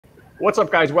What's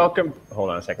up, guys? Welcome. Hold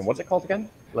on a second. What's it called again?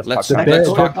 Let's talk China.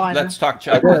 Let's talk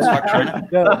China.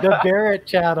 The Barrett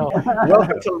channel.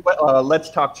 Welcome to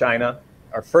Let's Talk China,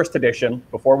 our first edition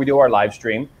before we do our live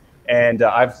stream. And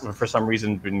I've, for some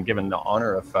reason, been given the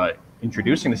honor of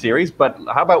introducing the series. But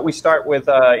how about we start with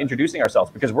introducing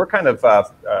ourselves? Because we're kind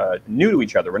of new to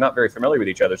each other. We're not very familiar with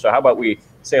each other. So how about we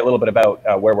say a little bit about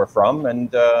where we're from?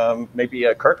 And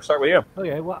maybe, Kirk, start with you.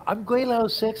 Okay, well, I'm Gweilo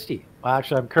 60. Well,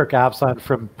 actually, I'm Kirk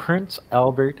from Prince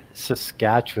Albert,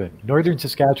 Saskatchewan, northern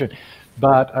Saskatchewan.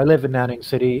 But I live in Nanning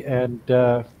City, and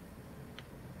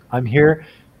I'm here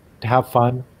to have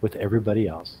fun with everybody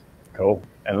else. Cool.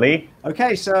 And Lee?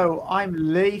 Okay, so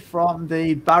I'm Lee from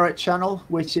the Barrett channel,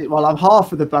 which is, well, I'm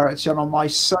half of the Barrett channel. My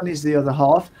son is the other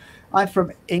half. I'm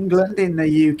from England in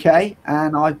the UK,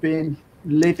 and I've been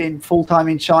living full-time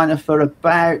in China for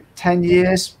about 10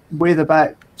 years with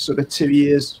about sort of 2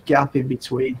 years gap in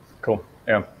between. Cool.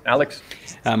 Yeah. Alex?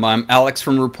 I'm Alex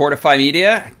from Reporterfy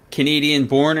Media, Canadian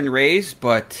born and raised,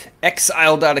 but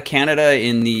exiled out of Canada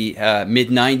in the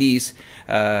mid-90s.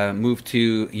 Moved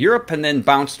to Europe and then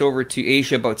bounced over to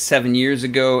Asia about 7 years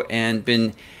ago, and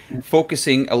been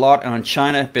focusing a lot on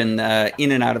China. Been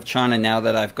in and out of China now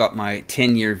that I've got my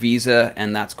 10-year visa,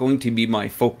 and that's going to be my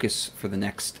focus for the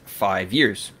next 5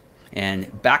 years.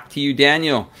 And back to you,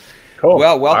 Daniel. Cool.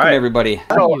 Well, welcome everybody.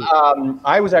 So,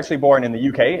 I was actually born in the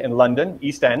UK, in London,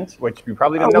 East End, which you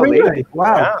probably didn't know. Really?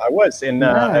 Wow. Yeah, I was in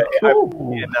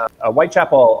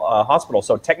Whitechapel Hospital,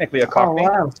 so technically a Cockney. Oh,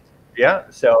 wow. Yeah.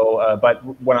 So, but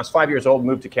when I was 5 years old,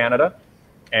 moved to Canada,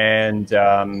 and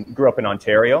grew up in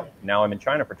Ontario. Now I'm in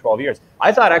China for 12 years.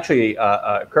 I thought actually,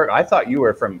 Kirk, I thought you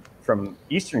were from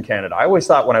Eastern Canada. I always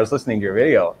thought when I was listening to your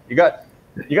video, you got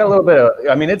a little bit of.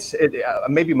 I mean,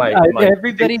 maybe my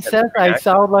everybody says I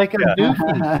sound like a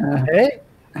doofy. Hey.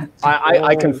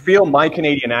 I can feel my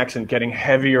Canadian accent getting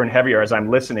heavier and heavier as I'm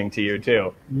listening to you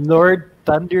too. Lord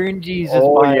Thunder and Jesus.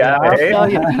 Oh yeah, I'll tell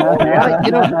you.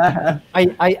 You know,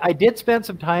 I did spend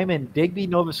some time in Digby,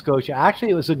 Nova Scotia.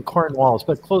 Actually, it was in Cornwallis,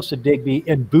 but close to Digby,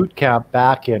 in boot camp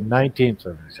back in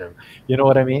 1977. You know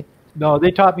what I mean? No,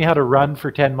 they taught me how to run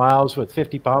for 10 miles with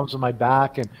 50 pounds on my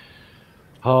back, and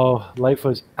life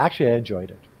was actually I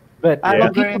enjoyed it. But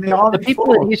the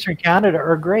people in Eastern Canada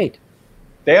are great.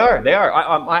 They are.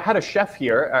 I had a chef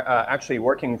here, actually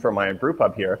working for my brew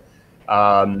pub here,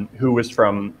 who was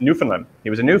from Newfoundland. He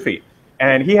was a Newfie.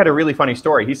 And he had a really funny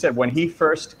story. He said when he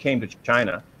first came to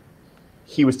China,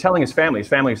 he was telling his family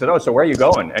said, "Oh, so where are you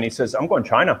going?" And he says, "I'm going to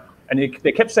China." And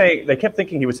they kept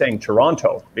thinking he was saying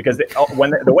Toronto, because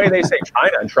the way they say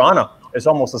China and Toronto is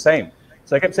almost the same.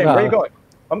 So they kept saying, "Where are you going?"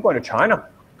 "I'm going to China."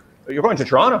 "You're going to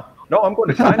Toronto?" "No, I'm going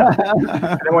to China."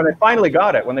 And then when they finally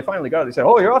got it, they said,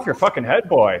 "Oh, you're off your fucking head,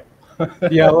 boy."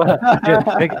 Yeah, well,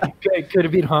 it could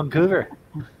have been Vancouver.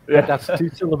 Yeah. But that's 2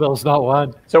 syllables, not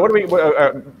one. So what do you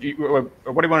want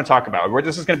to talk about?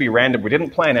 This is going to be random. We didn't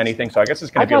plan anything, so I guess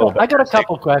it's going to be a little bit. I got a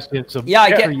couple questions. So yeah,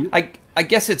 I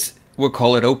guess we'll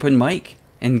call it open mic,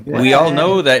 and we all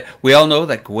know that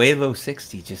Gweilo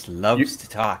 60 just loves to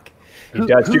talk. He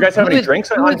does. Do you guys have any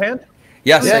drinks on hand?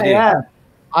 Yes, I do. Yeah.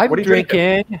 I'm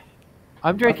drinking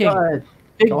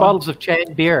big bottles of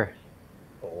Chang beer.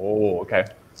 Oh, okay.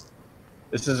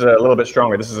 This is a little bit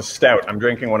stronger. This is a stout. I'm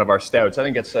drinking one of our stouts. I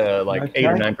think it's 8 or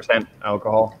 9%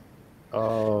 alcohol.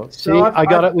 Oh,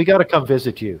 we gotta come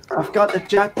visit you. I've got the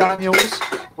Jack Daniels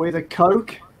with a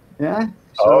Coke. Yeah.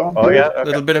 So yeah. Okay.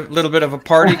 Little bit of a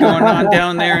party going on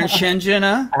down there in Shenzhen,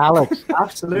 huh? Alex,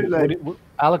 absolutely.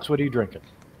 Alex, what are you drinking?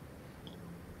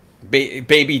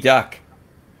 Baby duck.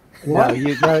 Well,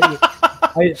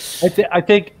 I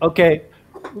think okay.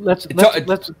 Let's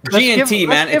G&T,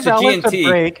 man. It's a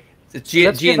G&T. It's G&T.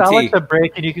 Let's give Alex a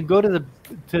break, and you can go to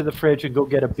the fridge and go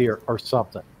get a beer or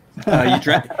something.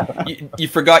 You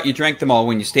forgot you drank them all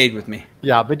when you stayed with me.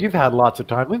 Yeah, but you've had lots of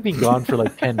time. We've been gone for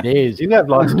like 10 days. You have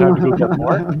lots of time to go get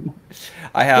more.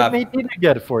 I have. Maybe to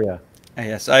get it for you.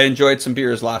 Yes, I enjoyed some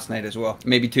beers last night as well.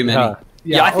 Maybe too many.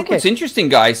 Yeah, I think what's interesting,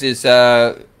 guys, is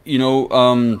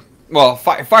well,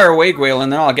 fire away, Gweilo,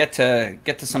 and then I'll get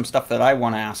to some stuff that I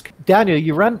want to ask. Daniel,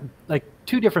 you run like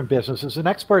 2 different businesses, an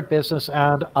export business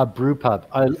and a brew pub.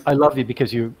 I love you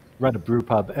because you run a brew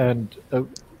pub, and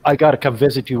I got to come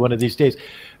visit you one of these days.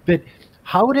 But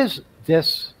how does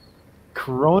this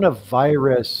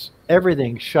coronavirus,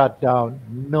 everything shut down,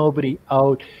 nobody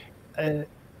out,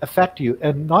 affect you?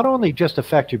 And not only just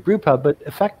affect your brew pub, but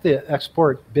affect the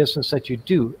export business that you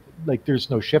do. Like there's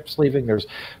no ships leaving, there's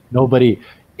nobody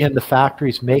in the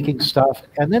factories making stuff.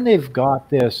 And then they've got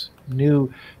this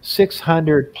new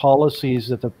 600 policies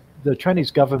that the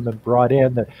Chinese government brought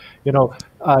in that,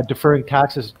 deferring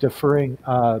taxes, deferring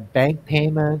bank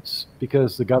payments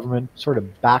because the government sort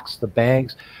of backs the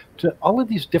banks, to all of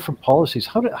these different policies.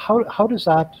 How does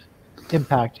that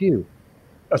impact you?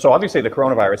 So obviously the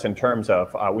coronavirus, in terms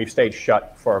of we've stayed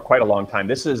shut for quite a long time.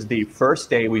 This is the first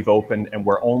day we've opened, and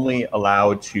we're only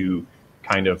allowed to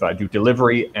kind of do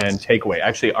delivery and takeaway.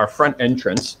 Actually, our front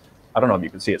entrance, I don't know if you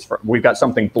can see, we've got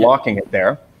something blocking it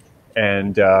there,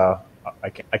 and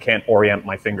I can't orient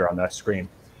my finger on that screen.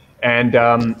 And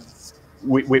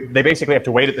they basically have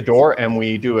to wait at the door, and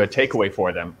we do a takeaway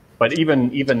for them. But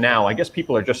even now, I guess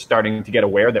people are just starting to get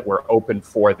aware that we're open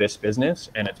for this business,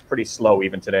 and it's pretty slow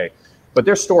even today. But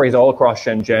there's stories all across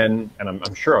Shenzhen, and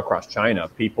I'm sure across China,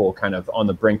 people kind of on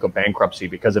the brink of bankruptcy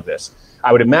because of this.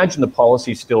 I would imagine the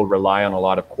policies still rely on a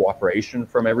lot of cooperation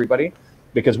from everybody,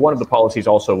 because one of the policies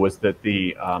also was that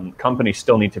the companies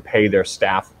still need to pay their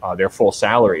staff their full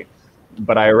salary.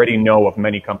 But I already know of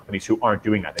many companies who aren't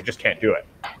doing that. They just can't do it.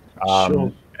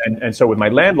 Sure. And so with my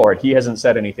landlord, he hasn't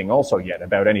said anything also yet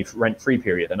about any rent-free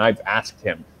period. And I've asked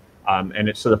him. And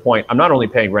it's to the point, I'm not only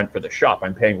paying rent for the shop,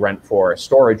 I'm paying rent for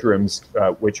storage rooms,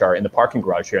 which are in the parking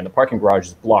garage here. And the parking garage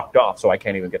is blocked off, so I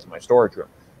can't even get to my storage room.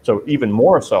 So even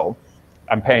more so,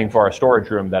 I'm paying for a storage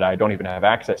room that I don't even have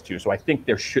access to. So I think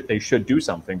they should do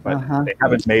something, but they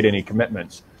haven't made any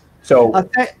commitments. So I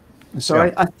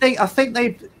think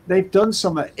they've done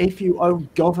some. If you own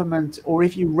government or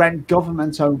if you rent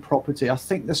government-owned property, I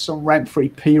think there's some rent-free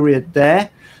period there,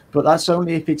 but that's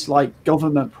only if it's like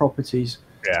government properties.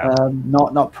 Yeah.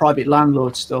 Not private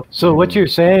landlord stuff. So what you're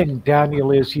saying,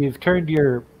 Daniel, is you've turned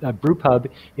your brew pub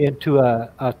into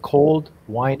a cold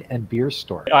wine and beer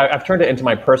store. I've turned it into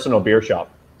my personal beer shop.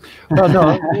 Well,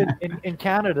 no, in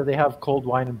Canada they have cold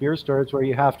wine and beer stores where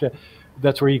you have to.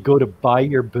 That's where you go to buy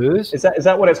your booze. Is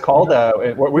that what it's called?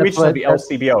 We just have the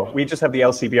LCBO. We just have the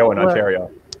LCBO in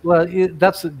Ontario. Well,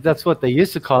 that's what they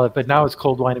used to call it, but now it's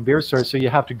cold wine and beer store. So you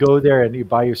have to go there and you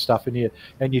buy your stuff and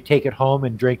you take it home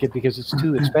and drink it because it's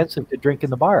too expensive to drink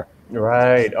in the bar.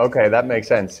 Right. Okay, that makes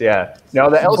sense. Yeah. Now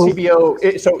the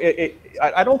LCBO.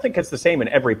 I don't think it's the same in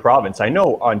every province. I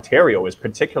know Ontario is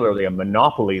particularly a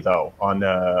monopoly though on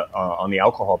the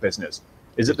alcohol business.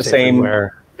 Is it the same?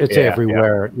 Everywhere. It's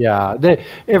everywhere. Yeah.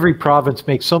 Every province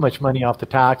makes so much money off the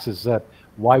taxes that.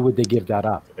 Why would they give that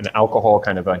up? An alcohol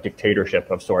kind of a dictatorship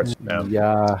of sorts.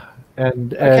 Yeah.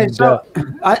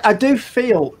 I do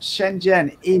feel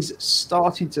Shenzhen is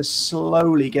starting to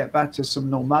slowly get back to some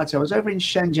normality. I was over in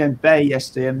Shenzhen Bay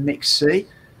yesterday in Mixed Sea,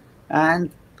 and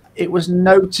it was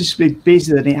noticeably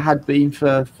busier than it had been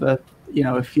for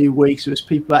a few weeks. There was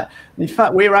people at, in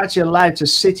fact, we were actually allowed to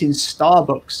sit in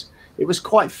Starbucks. It was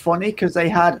quite funny because they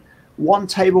had one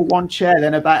table, one chair,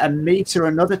 then about a meter,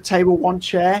 another table, one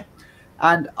chair.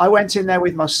 And I went in there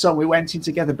with my son. We went in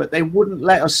together, but they wouldn't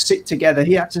let us sit together.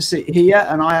 He had to sit here,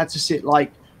 and I had to sit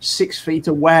like 6 feet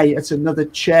away at another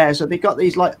chair. So they got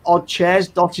these like odd chairs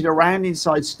dotted around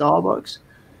inside Starbucks.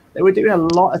 They were doing a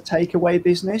lot of takeaway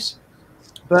business.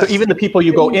 But so even the people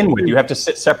you go in with, you have to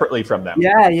sit separately from them.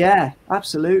 Yeah,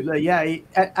 absolutely. Yeah.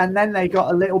 And then they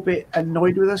got a little bit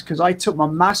annoyed with us because I took my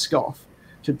mask off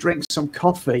to drink some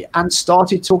coffee and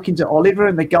started talking to Oliver,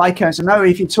 and the guy came and said, no,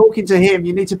 if you're talking to him,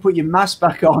 you need to put your mask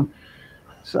back on.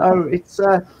 So it's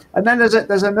and then there's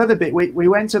another bit. We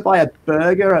went to buy a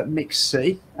burger at Mixed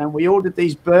Sea, and we ordered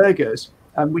these burgers,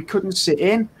 and we couldn't sit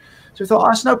in. So we thought,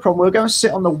 that's no problem. We'll go and sit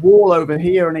on the wall over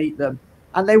here and eat them.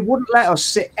 And they wouldn't let us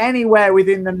sit anywhere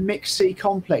within the Mixed Sea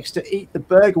complex to eat the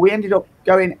burger. We ended up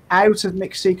going out of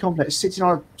Mixed Sea complex, sitting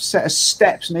on a set of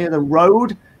steps near the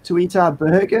road to eat our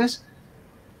burgers.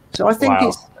 So I think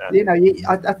it's,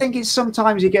 I think it's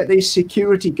sometimes you get these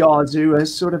security guards who are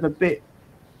sort of a bit,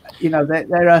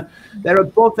 they're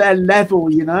above their level,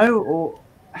 or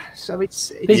so they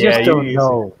just don't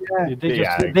know. Yeah.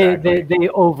 They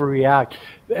overreact,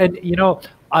 and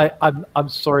I'm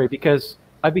sorry because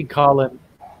I've been calling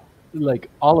like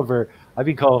Oliver. I've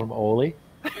been calling him Oli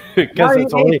because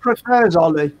he prefers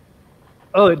Oli.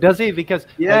 Oh, does he? Because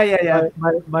yeah.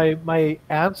 My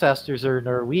ancestors are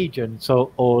Norwegian,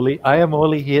 so Oli. I am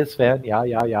Oli. He is Sven.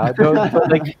 Yeah.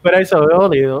 But I saw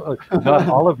Oli, not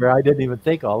Oliver. I didn't even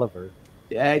think Oliver.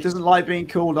 Yeah, he doesn't like being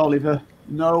called Oliver.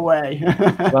 No way.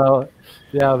 Well,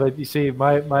 yeah, but you see,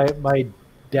 my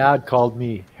dad called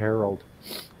me Harold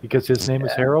because his name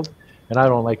is Harold, and I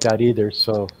don't like that either.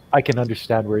 So I can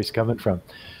understand where he's coming from.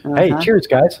 Hey, cheers,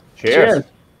 guys. Cheers.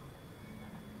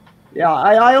 Yeah,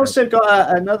 I also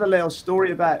got another little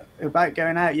story about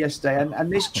going out yesterday,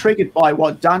 and this triggered by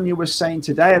what Daniel was saying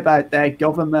today about the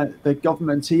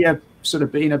government here sort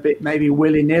of being a bit maybe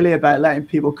willy-nilly about letting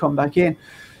people come back in.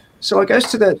 So I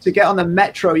goes to get on the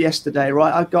metro yesterday,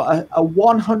 right? I got a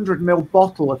 100 ml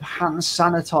bottle of hand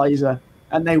sanitizer,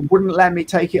 and they wouldn't let me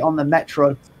take it on the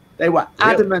metro. They were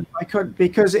adamant I couldn't,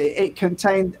 because it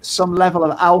contained some level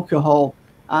of alcohol,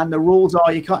 and the rules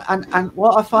are you can't. And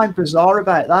what I find bizarre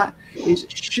about that is,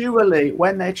 surely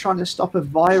when they're trying to stop a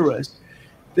virus,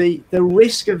 the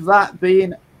risk of that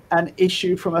being an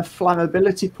issue from a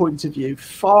flammability point of view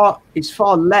is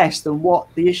far less than what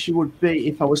the issue would be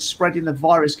if I was spreading the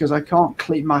virus, because I can't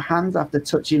clean my hands after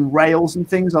touching rails and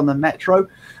things on the metro.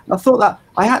 And I thought that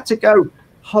I had to go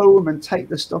home and take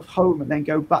the stuff home and then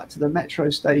go back to the metro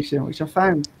station, which I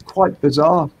found quite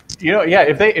bizarre. You know, yeah,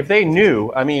 if they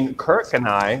knew, I mean, Kirk and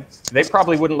I, they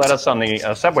probably wouldn't let us on the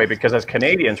subway, because as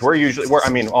Canadians, I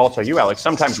mean, also you, Alex,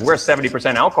 sometimes we're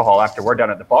 70% alcohol after we're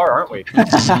done at the bar, aren't we?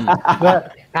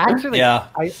 But actually, yeah.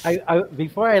 I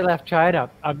before I left China,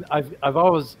 I've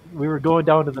always, we were going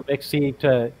down to the Mixed Sea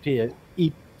to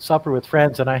eat supper with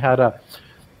friends, and I had a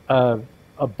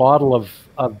bottle of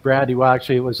brandy. Well,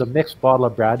 actually, it was a mixed bottle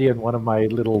of brandy in one of my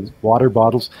little water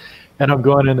bottles, and I'm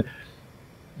going in.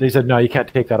 They said, no, you can't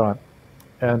take that on.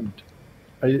 And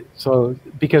so,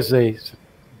 because it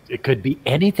could be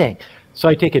anything. So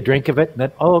I take a drink of it, and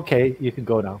then, oh, okay, you can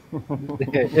go now. Wow.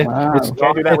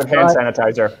 Can't do that with hand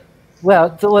sanitizer. Well,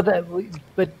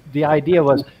 but the idea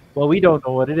was, well, we don't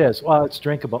know what it is. Well, it's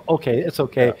drinkable. Okay, it's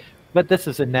okay. Yeah. But this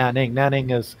is in Nanning.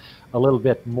 Nanning is a little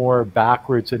bit more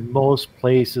backwards in most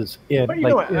places.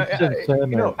 Actually,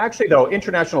 though,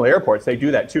 international airports, they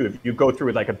do that too. If you go through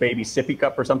with like a baby sippy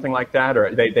cup or something like that,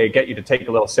 or they get you to take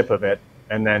a little sip of it,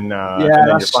 and then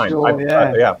you're fine.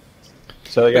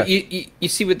 So yeah. But you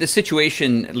see, with the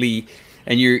situation, Lee,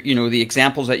 and the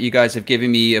examples that you guys have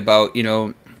given me about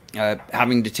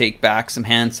having to take back some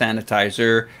hand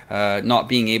sanitizer, not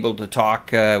being able to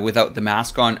talk without the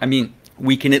mask on. I mean,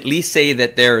 we can at least say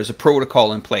that there is a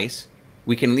protocol in place.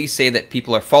 We can at least say that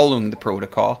people are following the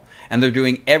protocol, and they're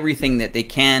doing everything that they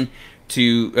can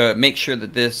to make sure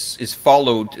that this is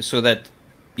followed, so that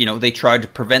they try to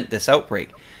prevent this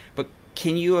outbreak. But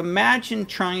can you imagine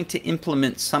trying to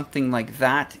implement something like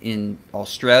that in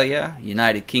Australia,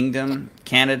 United Kingdom,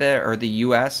 Canada, or the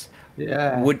US?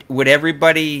 Yeah. Would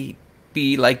everybody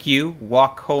be like you,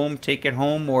 walk home, take it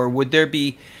home, or would there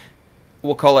be,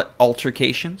 we'll call it,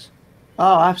 altercations?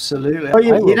 Oh, absolutely.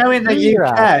 In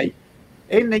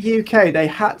the UK, they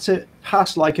had to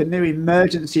pass like a new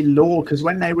emergency law, because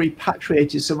when they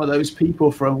repatriated some of those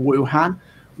people from Wuhan,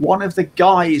 one of the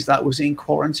guys that was in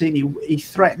quarantine, he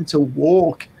threatened to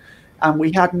walk, and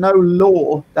we had no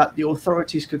law that the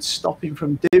authorities could stop him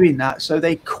from doing that. So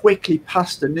they quickly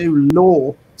passed a new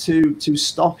law to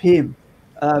stop him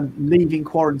leaving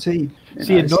quarantine.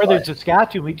 See, in northern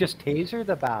Saskatchewan, we just taser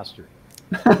the bastard.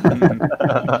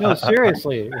 No,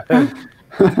 seriously.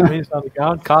 He's on the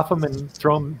ground, cuff him, and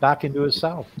throw him back into his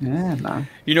cell. Yeah, man.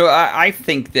 I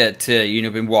think that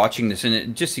been watching this,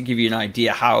 and just to give you an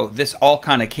idea how this all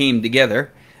kind of came together,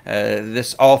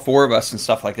 all four of us and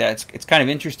stuff like that. It's kind of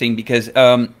interesting, because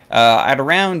at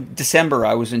around December,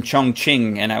 I was in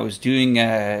Chongqing, and I was doing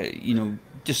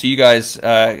just so you guys,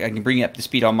 I can bring you up to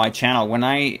speed on my channel. When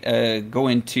I go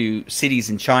into cities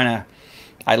in China,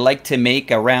 I like to make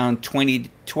around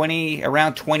 20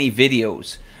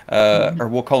 videos, or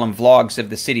we'll call them vlogs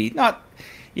of the city. Not,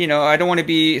 I don't want to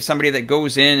be somebody that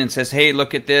goes in and says, hey,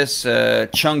 look at this,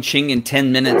 Chongqing in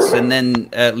 10 minutes, and then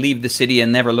leave the city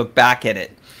and never look back at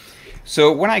it.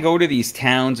 So when I go to these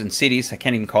towns and cities, I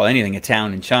can't even call anything a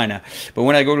town in China, but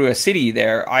when I go to a city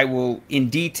there, I will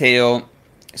in detail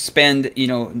spend,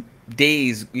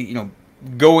 days,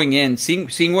 going in,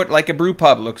 seeing what like a brew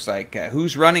pub looks like,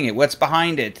 who's running it, what's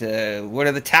behind it, what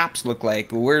do the taps look like,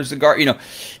 where's the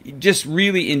just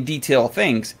really in detail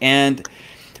things. And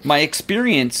my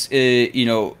experience,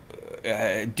 doing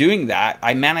that,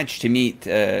 I managed to meet,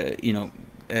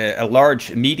 a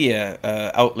large media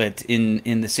outlet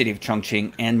in the city of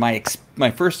Chongqing, and my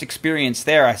first experience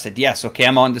there, I said, yes, okay,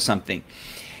 I'm on to something.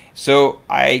 So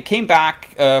I came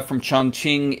back from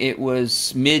Chongqing. It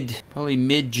was probably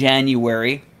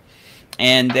mid-January,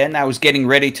 and then I was getting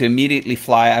ready to immediately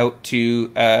fly out to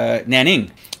Nanning,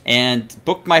 and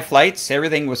booked my flights.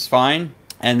 Everything was fine,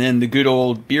 and then the good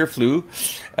old beer flu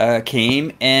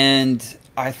came, and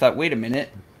I thought, wait a minute.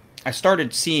 I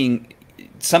started seeing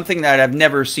something that I've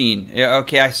never seen.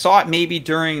 Okay, I saw it maybe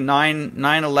during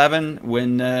 9/11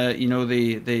 when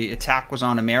the attack was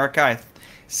on America. I've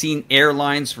seen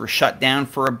airlines were shut down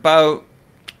for about,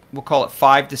 we'll call it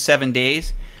 5 to 7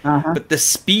 days. But the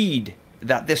speed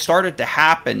that this started to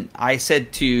happen, I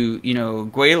said to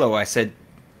Gweilo, I said,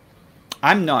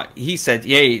 I'm not. He said,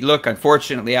 "Hey, look,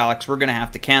 unfortunately, Alex, we're going to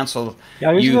have to cancel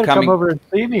Yeah, he's you going to coming." come over and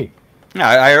see me.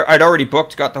 Yeah, I'd already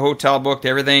booked, got the hotel booked,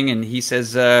 everything, and he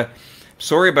says,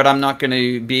 "Sorry, but I'm not going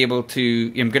to be able to.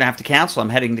 I'm going to have to cancel. I'm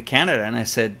heading to Canada." And I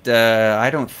said, "I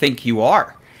don't think you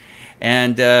are."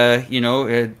 And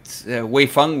Wei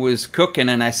Feng was cooking,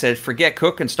 and I said, "Forget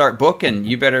cooking, start booking.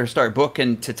 You better start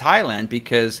booking to Thailand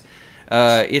because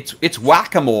it's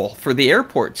whack-a-mole for the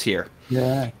airports here."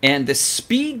 Yeah. And the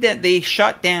speed that they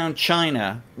shut down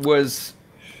China was...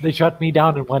 They shut me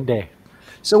down in one day.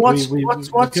 So what's we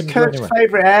couldn't go Kirk's anywhere.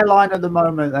 favorite airline at the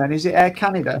moment? Then is it Air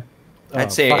Canada?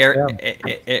 I'd say fuck them.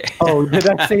 Oh, did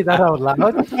I say that out loud?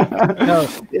 No,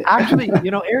 actually,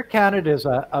 Air Canada is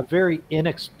a very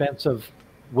inexpensive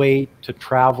way to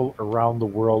travel around the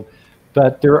world,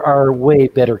 but there are way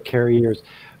better carriers.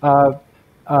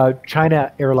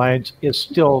 China Airlines is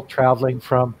still traveling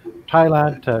from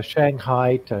Thailand to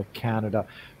Shanghai to Canada.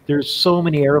 There's so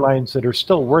many airlines that are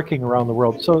still working around the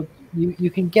world, so you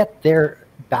can get there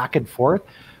back and forth.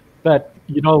 But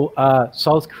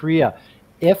South Korea,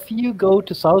 if you go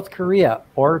to South Korea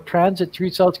or transit through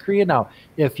South Korea now,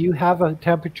 if you have a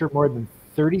temperature more than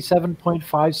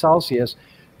 37.5 Celsius,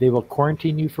 they will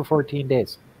quarantine you for 14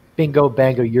 days. Bingo,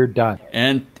 bango, you're done.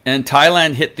 And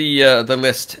Thailand hit the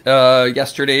list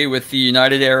yesterday with the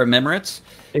United Arab Emirates.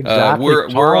 Exactly.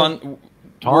 We're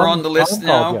on the list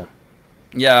now.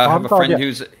 Yeah, I have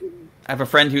a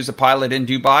friend who's a pilot in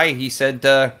Dubai. He said,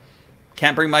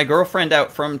 "Can't bring my girlfriend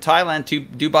out from Thailand to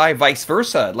Dubai, vice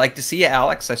versa. I'd like to see you,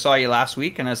 Alex. I saw you last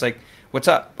week." And I was like, "What's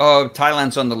up?" "Oh,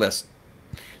 Thailand's on the list."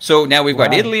 So now we've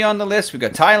got Italy on the list, we've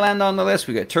got Thailand on the list,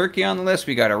 we've got Turkey on the list,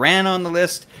 we got Iran on the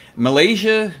list.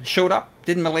 Malaysia showed up.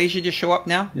 Didn't Malaysia just show up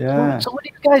now? Yeah. So what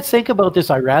do you guys think about this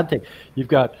Iran thing? You've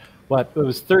got, it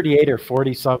was 38 or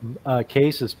 40 some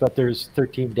cases, but there's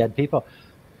 13 dead people.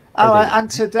 Oh, and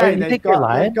today they've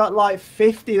lying? got like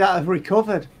 50 that have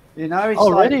recovered. It's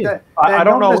Already? like I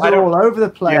don't know. they're all over the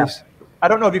place. Yeah. I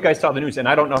don't know if you guys saw the news, and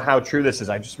I don't know how true this is.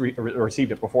 I just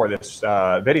received it before this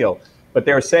video. But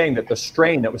they're saying that the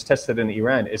strain that was tested in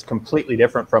Iran is completely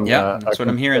different from that's what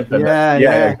I'm hearing.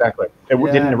 Yeah, exactly. It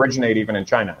didn't originate even in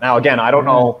China. Now, again, I don't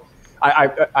know.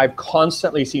 I've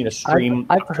constantly seen a stream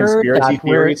I've of conspiracy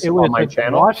theories on my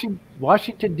channel.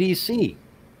 Washington, D.C.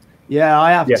 Yeah,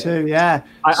 I have too. Yeah,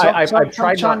 I've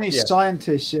tried Chinese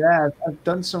scientists. Yeah, I've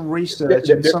done some research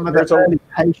on some of the early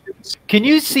patients. Can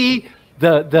you see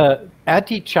the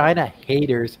anti-China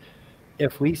haters?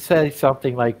 If we say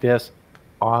something like this,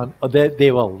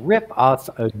 they will rip us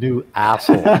a new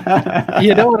asshole.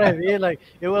 You know what I mean? Like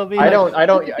it will be. I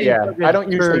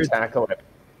don't usually tackle it.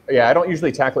 Yeah, I don't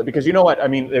usually tackle it because you know what? I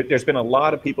mean, there's been a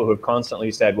lot of people who have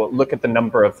constantly said, well, look at the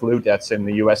number of flu deaths in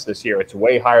the U.S. this year. It's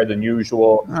way higher than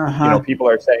usual. People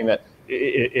are saying that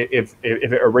if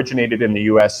it originated in the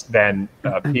U.S., then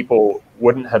people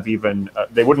wouldn't have even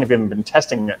been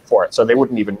testing it for it, so they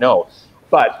wouldn't even know.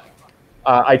 But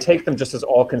I take them just as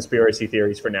all conspiracy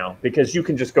theories for now, because you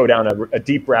can just go down a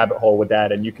deep rabbit hole with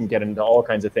that, and you can get into all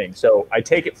kinds of things. So I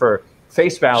take it for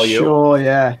face value. Sure,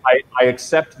 yeah. I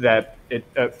accept that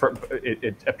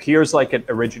it appears like it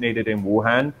originated in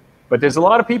Wuhan, but there's a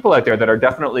lot of people out there that are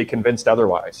definitely convinced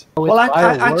otherwise. Well,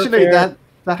 actually, there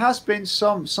has been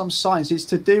some science. It's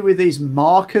to do with these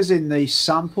markers in the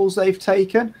samples they've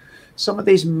taken. Some of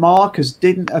these markers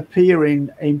didn't appear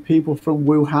in people from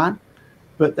Wuhan,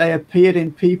 but they appeared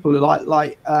in people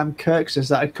like Kirk says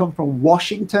that had come from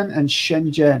Washington and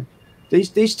Shenzhen.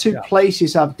 These two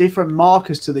places have different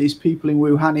markers to these people in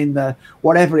Wuhan in the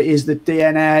whatever it is, the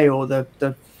DNA or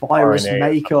the virus RNA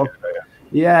makeup.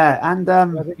 Yeah, and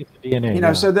I think it's the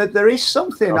DNA. So that there is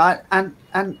something.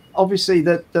 And obviously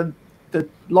the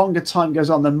longer time goes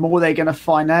on, the more they're going to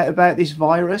find out about this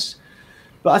virus.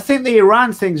 But I think the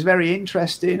Iran thing's very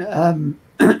interesting.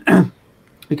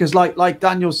 Because like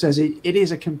Daniel says, it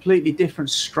is a completely different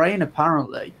strain,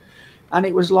 apparently. And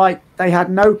it was like they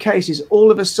had no cases.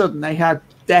 All of a sudden, they had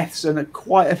deaths and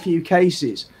quite a few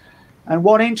cases. And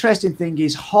one interesting thing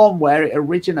is Hom, where it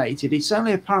originated. It's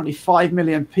only apparently 5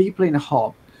 million people in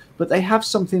Hom. But they have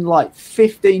something like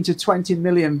 15 to 20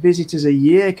 million visitors a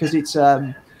year because it's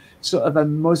sort of a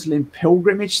Muslim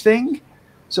pilgrimage thing.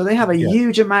 So they have a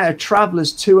huge amount of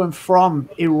travelers to and from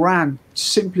Iran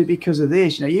simply because of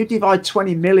this. You divide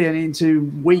 20 million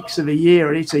into weeks of a year,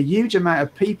 and it's a huge amount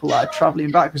of people that are traveling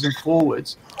backwards and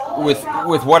forwards. With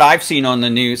what I've seen on the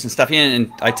news and stuff, and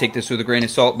I take this with a grain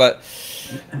of salt, but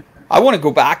I want to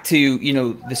go back to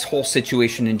this whole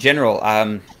situation in general.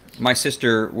 My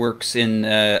sister works in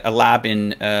a lab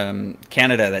in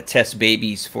Canada that tests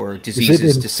babies for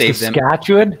diseases to save them.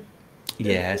 Saskatchewan?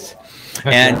 Yes.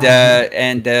 And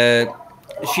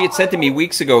she had said to me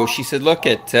weeks ago, she said, look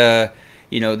at,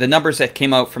 the numbers that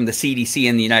came out from the CDC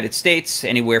in the United States,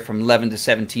 anywhere from 11 to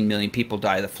 17 million people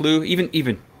die of the flu.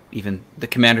 Even the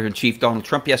commander-in-chief, Donald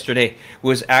Trump, yesterday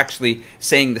was actually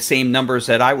saying the same numbers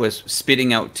that I was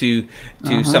spitting out to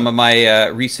some of my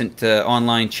recent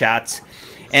online chats.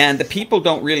 And the people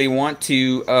don't really want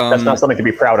to... That's not something to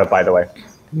be proud of, by the way.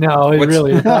 No, it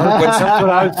really is. That's what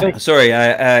I was thinking. Sorry,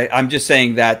 I'm just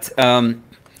saying that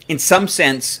in some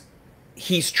sense,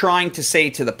 he's trying to say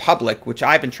to the public, which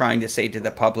I've been trying to say to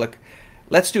the public,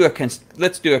 let's do a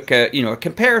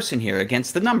comparison here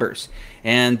against the numbers,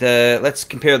 and let's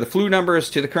compare the flu numbers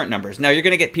to the current numbers. Now you're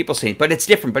going to get people saying, but it's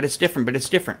different, but it's different, but it's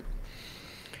different.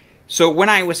 So when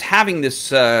I was having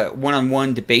this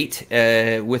one-on-one debate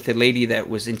with a lady that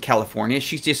was in California,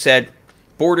 she just said,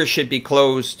 borders should be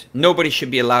closed, nobody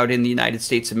should be allowed in the United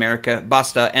States of America,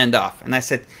 basta, end off. And I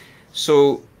said,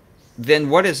 so then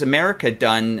what has America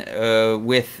done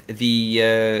with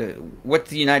what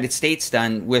the United States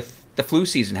done with the flu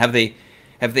season? Have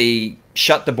they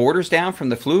shut the borders down from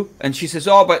the flu? And she says,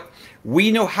 oh, but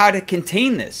we know how to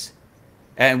contain this,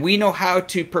 and we know how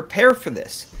to prepare for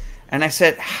this. And I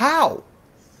said, how?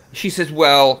 She says,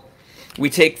 well, we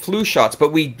take flu shots,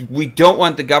 but we don't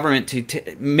want the government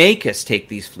to make us take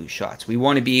these flu shots. We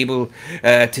want to be able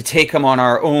to take them on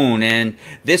our own, and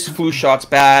this flu shot's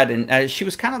bad. And she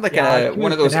was kind of like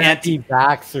one of those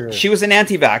anti-vaxxers. She was an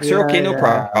anti-vaxxer. Yeah, okay, no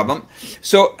problem.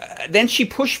 So then she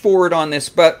pushed forward on this,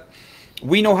 but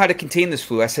we know how to contain this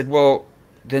flu. I said, well,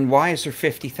 then why is there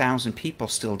 50,000 people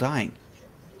still dying?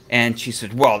 And she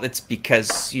said, well, it's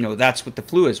because, that's what the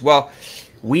flu is. Well,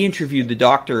 we interviewed the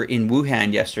doctor in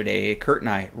Wuhan yesterday, Kurt and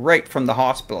I, right from the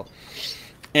hospital.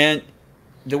 And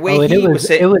the way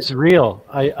it was real.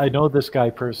 I know this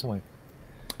guy personally.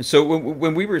 So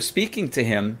when we were speaking to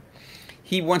him,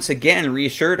 he once again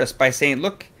reassured us by saying,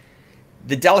 look,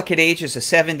 the delicate ages of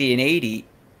 70 and 80,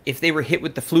 if they were hit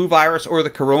with the flu virus or the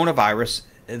coronavirus,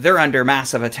 they're under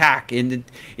massive attack. And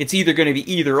it's either going to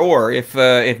be either or. If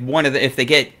they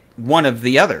get one of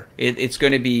the other, it's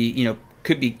going to be,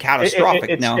 could be catastrophic.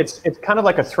 It's kind of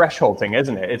like a threshold thing,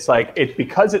 isn't it? It's like,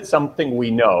 because it's something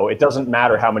we know, it doesn't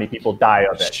matter how many people die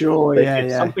of it. Sure,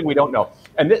 it's something we don't know.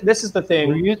 And this is the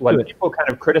thing, when people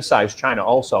kind of criticize China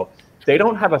also, they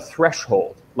don't have a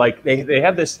threshold. Like they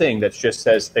have this thing that just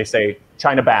says, they say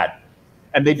China bad.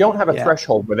 And they don't have a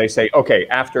threshold where they say, okay,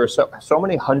 after so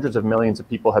many hundreds of millions of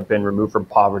people have been removed from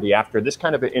poverty, after this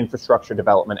kind of an infrastructure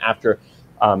development, after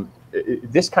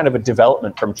this kind of a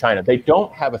development from China, they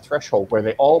don't have a threshold where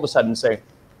they all of a sudden say,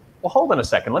 well, hold on a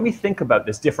second, let me think about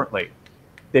this differently.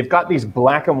 They've got these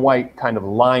black and white kind of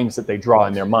lines that they draw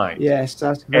in their mind. Yes,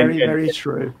 that's very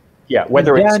true. Yeah,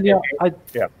 whether Daniel,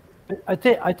 I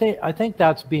think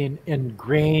that's being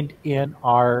ingrained in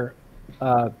our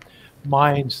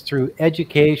minds through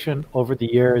education over the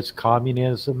years.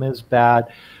 Communism is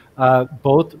bad.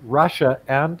 Both Russia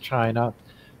and China,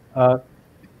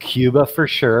 Cuba for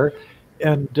sure,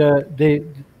 and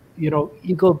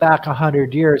you go back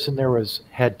 100 years and there was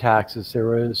head taxes, there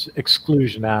was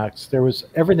exclusion acts, there was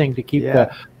everything to keep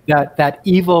that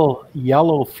evil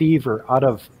yellow fever out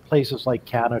of places like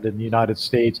Canada and the United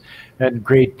States and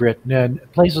Great Britain and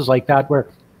places like that, where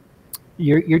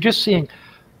you're just seeing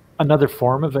another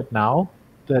form of it now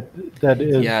that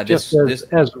is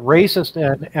as racist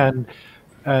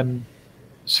and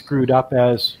screwed up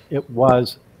as it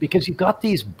was. Because you've got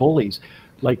these bullies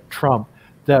like Trump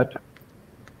that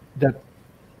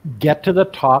get to the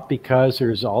top because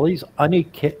there's all these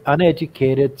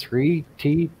uneducated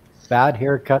 3T bad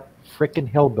haircut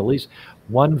frickin' hillbillies,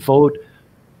 one vote,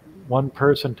 one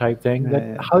person type thing.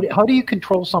 How do you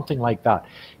control something like that?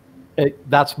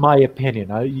 That's my opinion.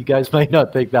 You guys might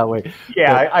not think that way.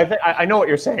 Yeah, I know what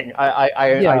you're saying.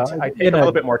 I take a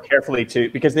little bit more carefully too,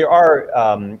 because there are.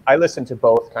 I listen to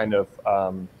both kind of.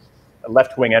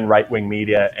 Left-wing and right-wing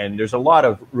media, and there's a lot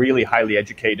of really highly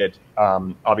educated,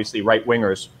 obviously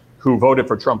right-wingers who voted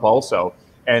for Trump also.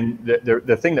 And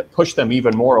the thing that pushed them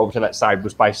even more over to that side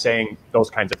was by saying those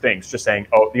kinds of things, just saying,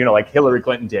 oh, like Hillary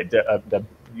Clinton did, the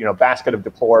basket of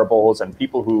deplorables, and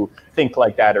people who think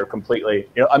like that are completely,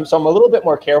 so I'm a little bit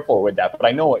more careful with that, but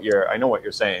I know what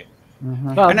you're saying.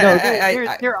 Mm-hmm. Well,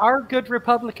 no, there are good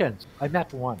Republicans. I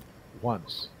met one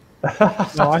once.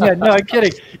 I'm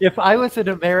kidding. If I was in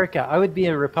America, I would be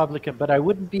a Republican, but I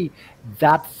wouldn't be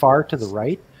that far to the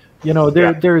right.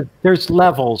 There's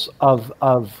levels of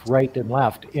right and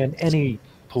left in any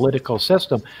political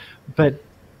system, but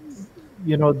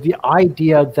the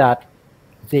idea that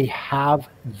they have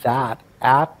that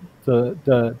at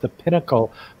the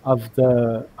pinnacle of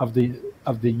the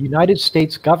United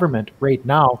States government right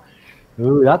now,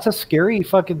 Ooh, that's a scary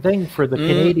fucking thing for the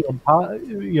Canadian,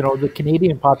 the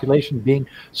Canadian population being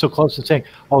so close and saying,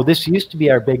 "Oh, this used to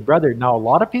be our big brother." Now, a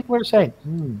lot of people are saying,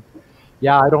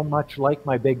 "Yeah, I don't much like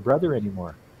my big brother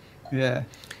anymore." Yeah.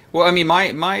 Well, I mean,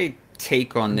 my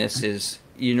take on this is,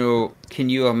 can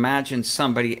you imagine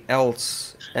somebody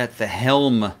else at the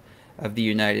helm of the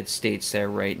United States there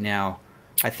right now?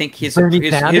 I think Bernie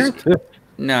Sanders?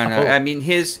 No. I mean,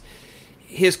 his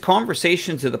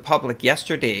conversation to the public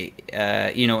yesterday,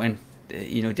 and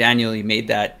Daniel, you made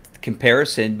that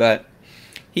comparison, but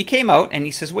he came out and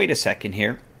he says, "Wait a second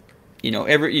here,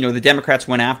 the Democrats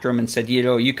went after him and said,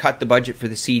 you cut the budget for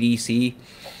the CDC."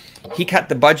 He cut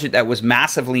the budget that was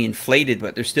massively inflated,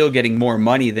 but they're still getting more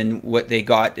money than what they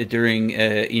got during,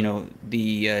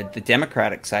 the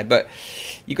Democratic side. But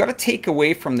you got to take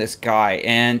away from this guy,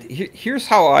 and here's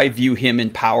how I view him in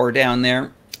power down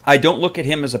there. I don't look at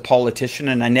him as a politician,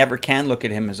 and I never can look at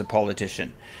him as a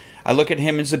politician. I look at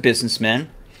him as a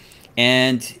businessman,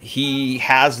 and he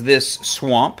has this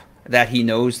swamp that he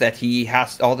knows that he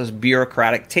has all this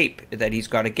bureaucratic tape that he's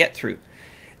got to get through.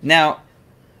 Now,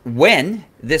 when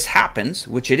this happens,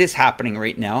 which it is happening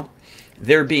right now,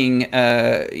 they're being,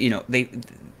 the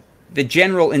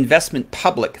general investment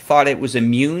public thought it was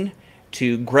immune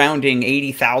to grounding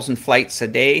 80,000 flights a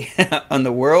day on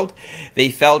the world. They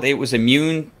felt it was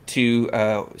immune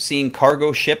to seeing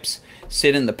cargo ships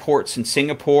sit in the ports in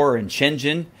Singapore and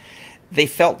Shenzhen. They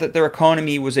felt that their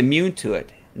economy was immune to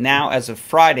it. Now, as of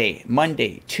Friday,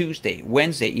 Monday, Tuesday,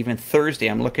 Wednesday, even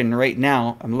Thursday, I'm looking right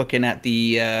now, I'm looking at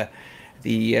the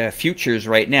futures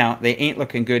right now. They ain't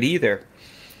looking good either.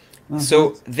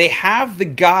 So they have the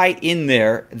guy in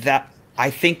there that I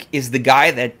think is the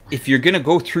guy that, if you're going to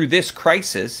go through this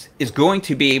crisis, is going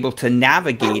to be able to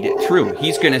navigate it through.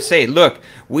 He's going to say, look,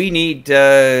 we're going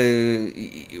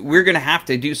to have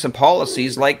to do some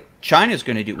policies like China's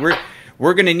going to do.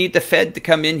 We're going to need the Fed to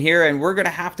come in here, and we're going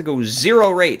to have to go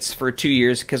zero rates for 2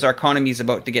 years because our economy is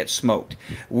about to get smoked.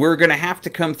 We're going to have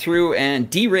to come through and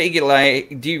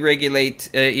deregulate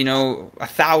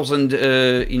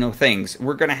 1,000 things.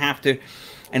 We're going to have to,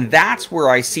 and that's where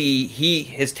I see he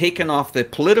has taken off the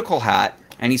political hat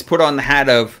and he's put on the hat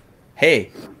of, hey,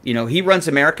 he runs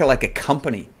America like a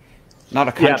company, not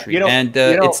a country,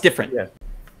 it's different.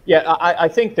 Yeah, I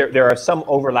think there are some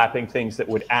overlapping things that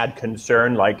would add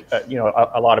concern, like,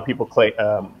 a lot of people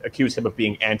accuse him of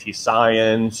being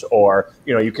anti-science, or,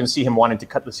 you can see him wanting to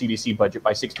cut the CDC budget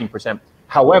by 16%.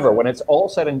 However, when it's all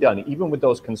said and done, even with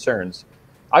those concerns,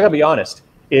 I gotta be honest,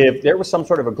 if there was some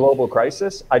sort of a global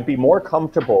crisis, I'd be more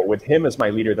comfortable with him as my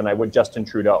leader than I would Justin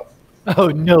Trudeau. Oh,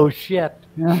 no shit.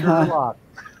 Sherlock.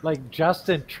 Like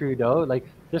Justin Trudeau, like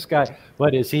this guy,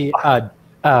 what is he?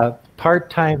 A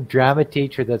part-time drama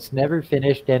teacher that's never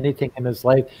finished anything in his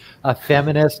life, a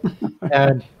feminist,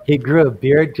 and he grew a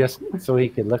beard just so he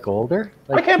could look older.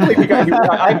 Like, I can't believe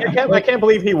I can't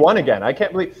believe he won again. I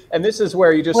can't believe, and this is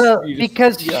where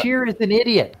because Scheer is an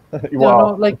idiot.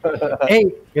 Wow.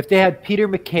 Hey, if they had Peter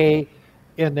MacKay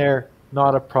in there,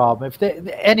 not a problem. If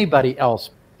anybody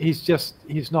else,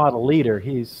 he's not a leader.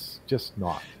 He's just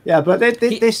not. Yeah, but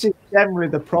this is generally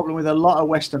the problem with a lot of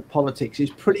Western politics. Is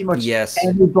pretty much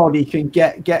anybody can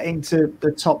get into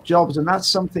the top jobs, and that's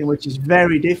something which is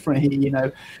very different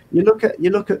here. You look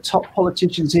at top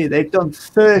politicians here; they've done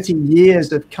 30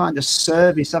 years of kind of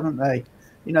service, haven't they?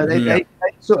 They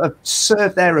sort of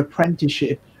serve their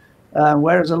apprenticeship,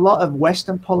 whereas a lot of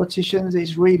Western politicians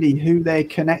is really who they're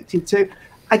connected to.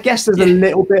 I guess there's a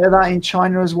little bit of that in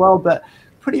China as well, but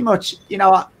pretty much,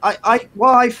 what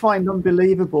I find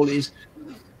unbelievable is,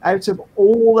 out of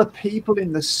all the people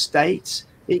in the States,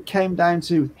 it came down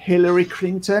to Hillary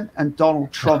Clinton and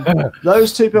Donald Trump.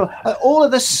 Those two people, all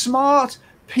of the smart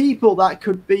people that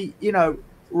could be,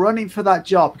 running for that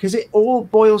job, because it all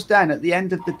boils down at the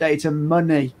end of the day to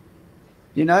money.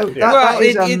 That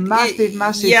is a massive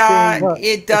thing. Yeah,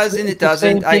 it does and it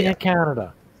doesn't. Same thing in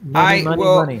Canada.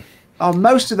 Money. Oh,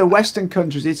 most of the Western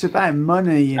countries, it's about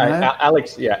money,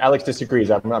 Alex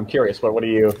disagrees. I'm curious. What do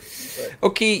you?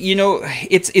 Okay,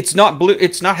 it's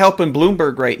not helping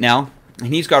Bloomberg right now,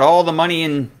 and he's got all the money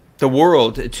in the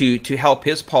world to help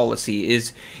his policy.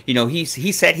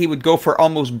 He said he would go for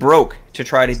almost broke to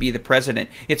try to be the president.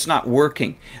 It's not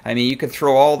working. I mean, you can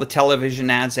throw all the television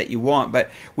ads that you want,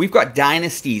 but we've got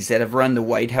dynasties that have run the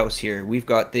White House here. We've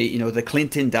got the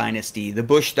Clinton dynasty, the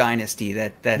Bush dynasty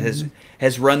that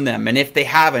has run them, and if they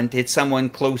haven't, it's someone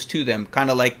close to them, kind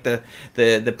of like the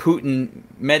Putin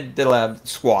Medvedev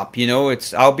swap.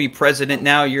 It's I'll be president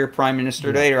now, you're prime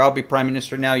minister later. I'll be prime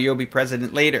minister now, you'll be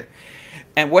president later.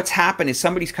 And what's happened is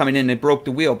somebody's coming in and broke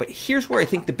the wheel. But here's where I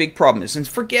think the big problem is. And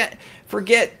forget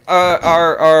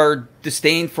our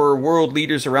disdain for world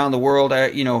leaders around the world.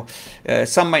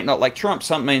 Some might not like Trump.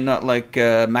 Some might not like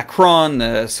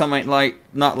Macron. Some might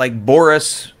not like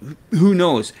Boris. Who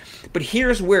knows? But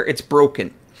here's where it's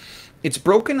broken. It's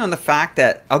broken on the fact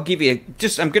that, I'll give you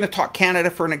I'm going to talk Canada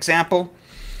for an example.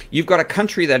 You've got a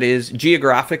country that is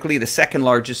geographically the second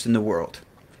largest in the world.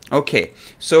 Okay,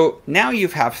 so now you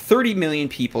have 30 million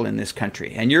people in this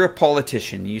country, and you're a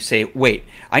politician. You say, wait,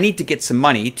 I need to get some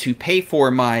money to pay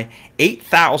for my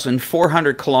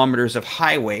 8,400 kilometers of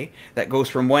highway that goes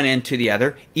from one end to the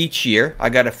other each year. I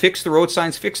got to fix the road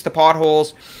signs, fix the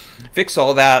potholes, fix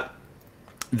all that.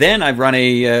 Then I run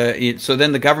so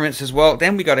then the government says, well,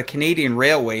 then we got a Canadian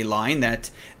railway line that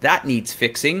needs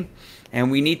fixing, and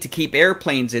we need to keep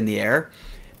airplanes in the air.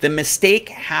 The mistake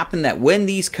happened that when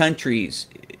these countries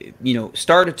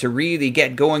started to really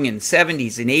get going in the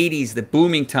 70s and 80s, the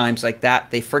booming times like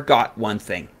that, they forgot one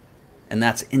thing, and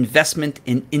that's investment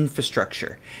in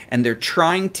infrastructure. And they're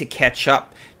trying to catch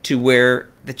up to where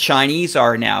the Chinese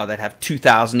are now, that have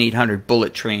 2,800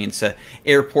 bullet trains,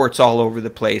 airports all over the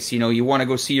place. You want to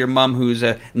go see your mom who's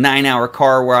a 9-hour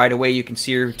car ride away, you can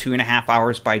see her 2.5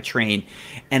 hours by train.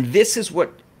 And this is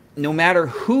what, no matter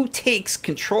who takes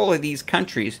control of these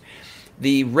countries,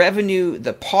 the revenue,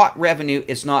 the pot revenue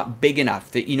is not big enough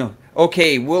that,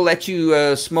 okay, we'll let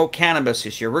you smoke cannabis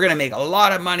this year. We're going to make a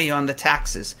lot of money on the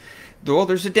taxes. Well,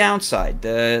 there's a downside.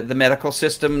 The medical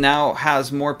system now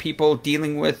has more people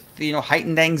dealing with,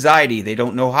 heightened anxiety. They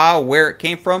don't know where it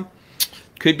came from.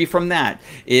 Could be from that.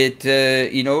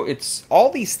 It's all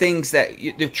these things that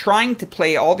they're trying to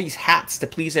play all these hats to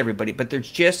please everybody, but there's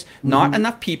just not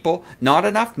enough people, not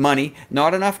enough money,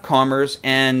 not enough commerce,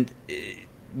 and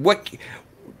what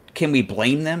can we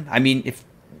blame them? I mean,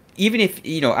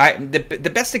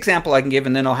 the best example I can give,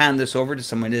 and then I'll hand this over to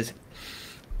someone, is,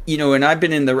 and I've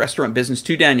been in the restaurant business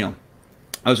too, Daniel.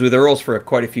 I was with Earl's for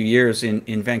quite a few years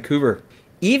in Vancouver.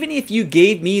 Even if you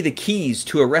gave me the keys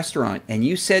to a restaurant and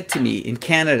you said to me in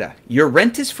Canada, your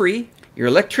rent is free, your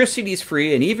electricity is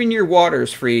free, and even your water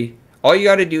is free, all you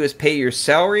got to do is pay your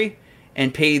salary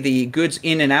and pay the goods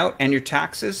in and out and your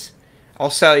taxes,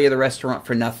 I'll sell you the restaurant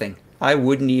for nothing. I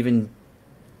wouldn't even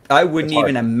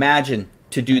imagine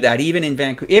to do that, even in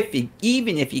Vancouver.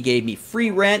 Even if you gave me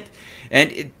free rent,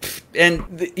 and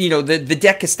the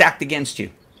deck is stacked against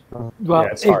you. Well,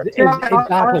 it's hard.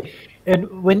 Exactly.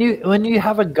 And when you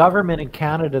have a government in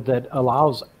Canada that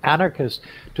allows anarchists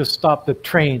to stop the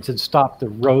trains and stop the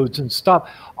roads and stop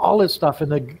all this stuff,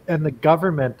 and the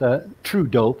government,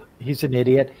 Trudeau, he's an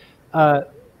idiot,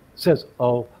 says,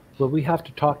 oh, well, we have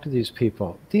to talk to these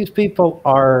people. These people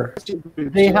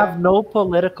they have no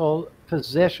political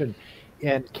position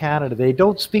in Canada. They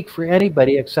don't speak for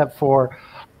anybody except for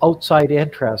outside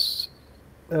interests.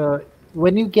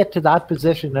 When you get to that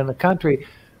position in a country,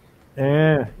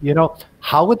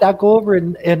 how would that go over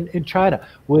in China?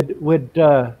 Would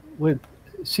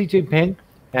Xi Jinping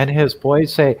and his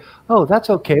boys say, "Oh,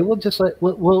 that's okay. We'll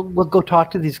go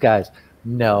talk to these guys"?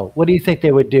 No. What do you think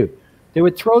they would do? They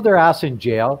would throw their ass in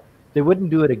jail. They wouldn't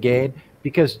do it again,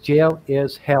 because jail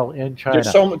is hell in China.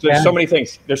 There's so many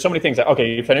things. There's so many things.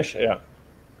 Okay, you finish? Yeah.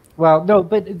 Well, no,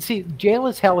 but see, jail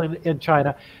is hell in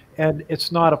China, and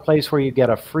it's not a place where you get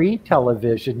a free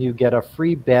television, you get a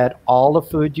free bed, all the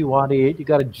food you want to eat, you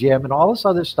got a gym, and all this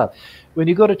other stuff. When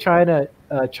you go to China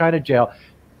jail,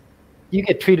 you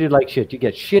get treated like shit. You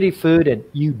get shitty food, and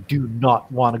you do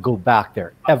not want to go back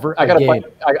there ever again.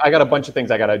 I got a bunch of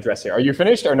things I got to address here. Are you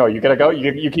finished or no? You gotta go.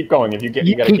 You keep going. If you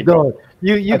gotta keep going.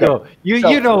 You go.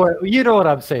 You know what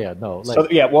I'm saying. No. So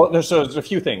yeah. Well, there's a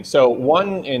few things. So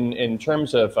one, in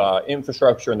terms of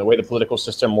infrastructure and the way the political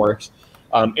system works.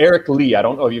 Eric Lee, I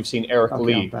don't know if you've seen Eric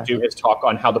Lee do his talk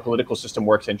on how the political system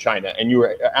works in China, and you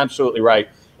were absolutely right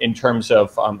in terms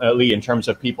of Lee, in terms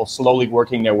of people slowly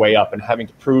working their way up and having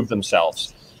to prove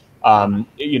themselves. And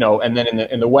then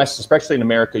in the West, especially in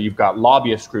America, you've got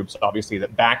lobbyist groups, obviously,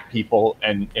 that back people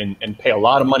and pay a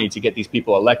lot of money to get these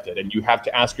people elected, and you have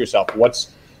to ask yourself,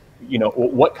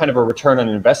 what kind of a return on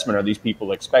investment are these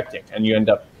people expecting? And you end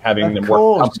up having them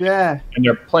work. Yeah. And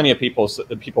there are plenty of people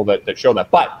that show that,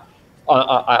 but.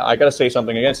 I got to say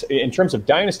something against, in terms of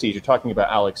dynasties you're talking about,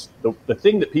 Alex, the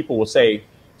thing that people will say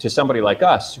to somebody like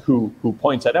us who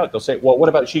points that out, they'll say, well, what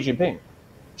about Xi Jinping?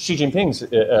 Xi Jinping's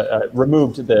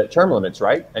removed the term limits,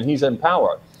 right? And he's in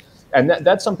power. And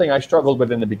that's something I struggled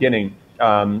with in the beginning.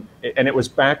 And it was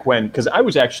back when, because I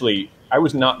was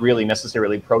not really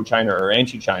necessarily pro-China or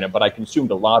anti-China, but I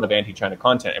consumed a lot of anti-China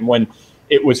content. And when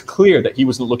it was clear that he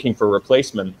wasn't looking for a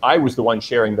replacement. I was the one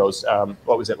sharing those,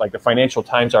 what was it, like the Financial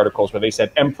Times articles where they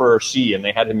said Emperor Xi and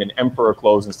they had him in emperor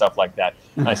clothes and stuff like that.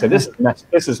 And I said,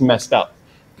 this is messed up.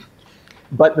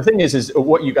 But the thing is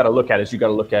what you got to look at is you got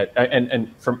to look at,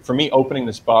 and for me, opening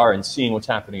this bar and seeing what's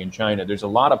happening in China, there's a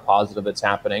lot of positive that's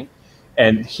happening.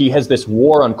 And he has this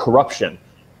war on corruption,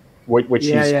 which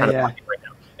he's kind of fighting right now.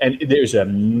 And there's a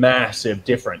massive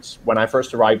difference when I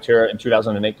first arrived here in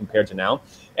 2008 compared to now.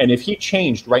 And if he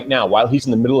changed right now, while he's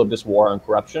in the middle of this war on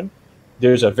corruption,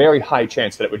 there's a very high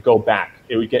chance that it would go back.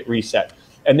 It would get reset.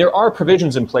 And there are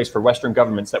provisions in place for Western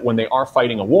governments that when they are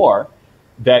fighting a war,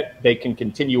 that they can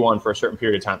continue on for a certain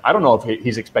period of time. I don't know if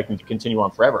he's expecting to continue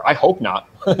on forever. I hope not.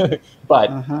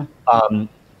 But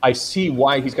I see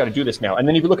why he's got to do this now. And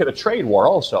then if you look at the trade war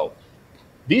also,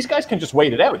 these guys can just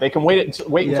wait it out. They can wait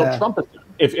until Trump is done.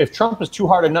 If Trump is too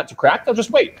hard a nut to crack, they'll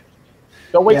just wait.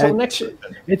 They'll wait till next year.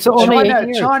 It's only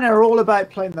China are all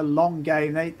about playing the long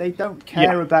game. They don't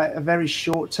care about a very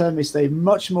short termist. They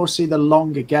much more see the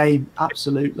longer game.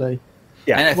 Absolutely.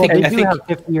 Yeah, and I think they do have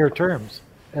 50-year terms.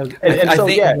 And so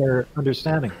their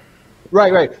understanding.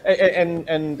 Right.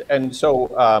 And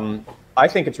so I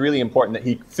think it's really important that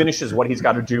he finishes what he's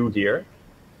got to do here,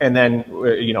 and then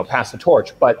pass the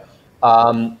torch. But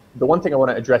the one thing I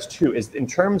want to address too is in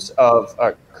terms of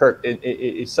Kirk,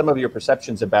 is some of your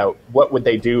perceptions about what would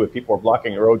they do if people were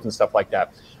blocking roads and stuff like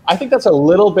that. I think that's a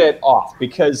little bit off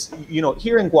because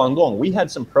here in Guangdong we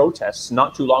had some protests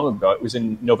not too long ago. It was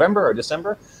in November or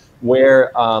December,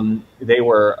 where they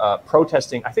were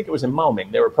protesting, I think it was in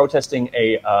Maoming, they were protesting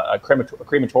a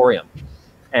crematorium.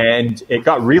 And it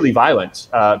got really violent.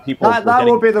 That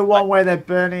will be the one where they're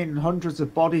burning hundreds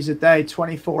of bodies a day,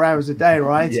 24 hours a day,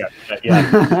 right? Yeah.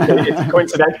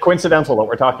 It's coincidental that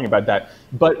we're talking about that.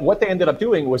 But what they ended up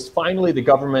doing was finally the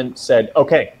government said,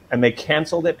 okay, and they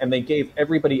canceled it and they gave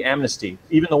everybody amnesty,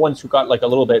 even the ones who got like a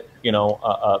little bit,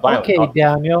 violent. Okay,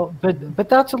 Daniel, but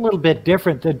that's a little bit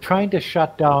different than trying to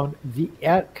shut down the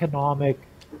economic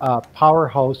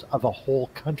powerhouse of a whole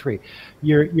country.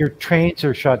 Your trains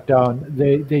are shut down.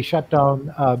 They shut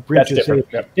down bridges.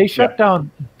 They shut down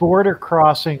border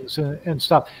crossings and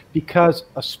stuff because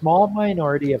a small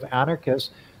minority of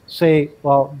anarchists say,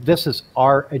 well, this is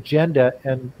our agenda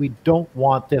and we don't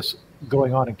want this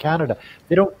going on in Canada.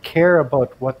 They don't care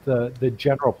about what the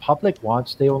general public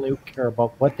wants. They only care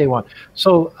about what they want.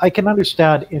 So I can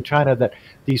understand in China that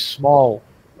these small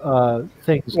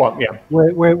things where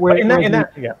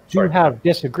you have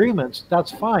disagreements,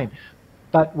 that's fine.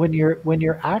 But when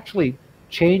you're actually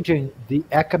changing the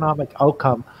economic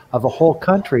outcome of a whole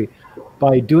country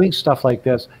by doing stuff like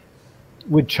this,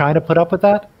 would China put up with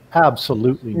that?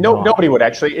 Absolutely not. Nobody would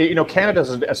actually. Canada's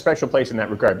a special place in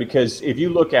that regard because if you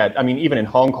look at, even in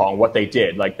Hong Kong, what they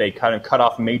did, like they kind of cut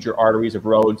off major arteries of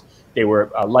roads. They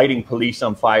were lighting police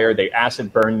on fire. They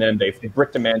acid burned them. They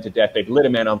bricked a man to death. They lit a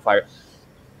man on fire.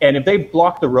 And if they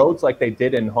blocked the roads like they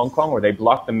did in Hong Kong, or they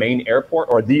blocked the main airport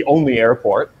or the only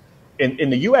airport, in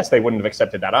the U.S. they wouldn't have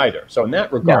accepted that either. So in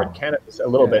that regard, Canada's a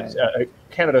little bit.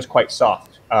 Canada's quite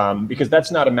soft because that's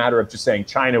not a matter of just saying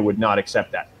China would not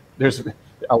accept that. There's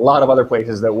a lot of other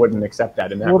places that wouldn't accept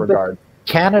that in that regard.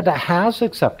 Canada has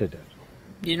accepted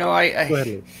it.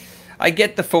 I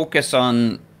get the focus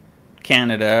on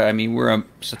Canada. We're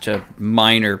such a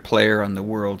minor player on the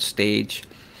world stage.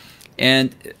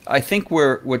 And I think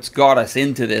what's got us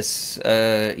into this,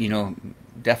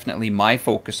 definitely my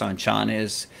focus on China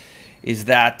is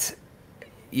that,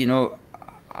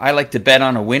 I like to bet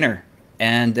on a winner.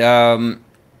 And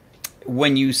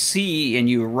when you see and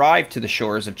you arrive to the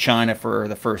shores of China for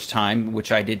the first time,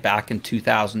 which I did back in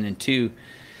 2002,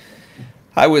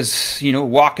 I was,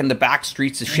 walking the back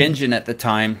streets of Shenzhen at the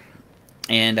time.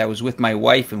 And I was with my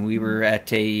wife and we were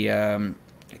at a kind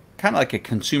of like a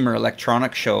consumer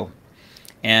electronics show.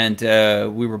 And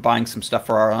we were buying some stuff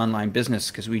for our online business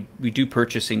because we do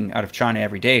purchasing out of China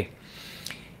every day.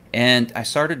 And I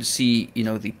started to see,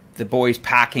 the boys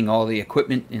packing all the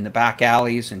equipment in the back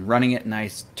alleys and running it. And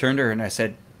I turned to her and I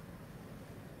said,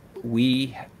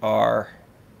 we are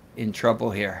in trouble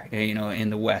here, in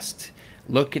the West.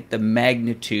 Look at the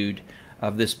magnitude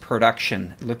of this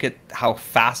production. Look at how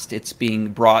fast it's being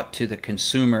brought to the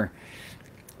consumer.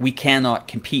 We cannot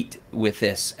compete with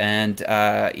this. And,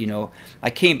 I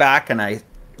came back and I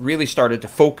really started to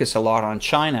focus a lot on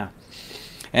China.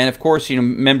 And of course,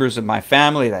 members of my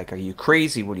family, like, are you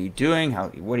crazy? What are you doing?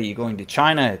 What are you going to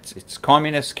China? It's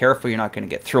communist. Careful, you're not going to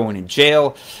get thrown in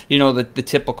jail. The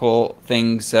typical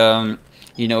things.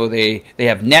 They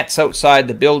have nets outside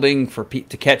the building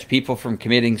to catch people from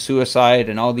committing suicide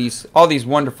and all these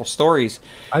wonderful stories.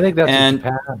 I think that's in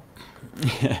Japan.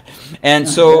 And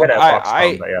so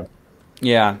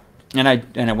yeah. And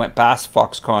I went past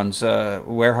Foxconn's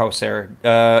warehouse there,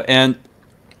 and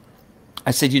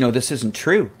I said, this isn't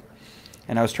true.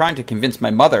 And I was trying to convince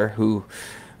my mother, who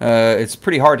it's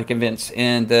pretty hard to convince.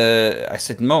 And I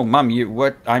said, no, Mom,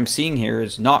 what I'm seeing here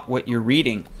is not what you're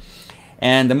reading.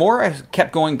 And the more I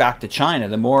kept going back to China,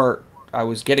 the more I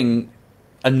was getting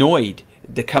annoyed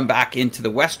to come back into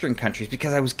the Western countries,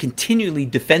 because I was continually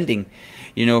defending,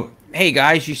 hey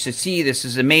guys, you should see this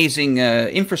is amazing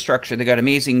infrastructure. They got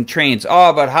amazing trains.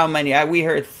 Oh, but how many? We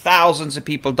heard thousands of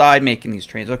people died making these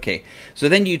trains. Okay, so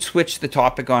then you'd switch the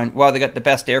topic on, well, they got the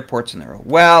best airports in the world.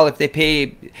 Well, if they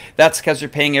pay, that's because they're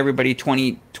paying everybody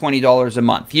 $20 a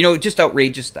month. Just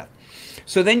outrageous stuff.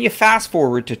 So then you fast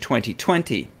forward to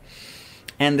 2020.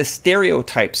 And the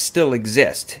stereotypes still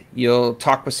exist. You'll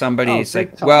talk with somebody. It's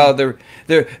like, well, the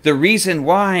reason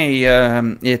why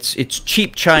it's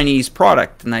cheap Chinese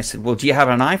product. And I said, well, do you have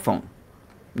an iPhone?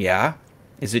 Yeah.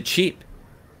 Is it cheap?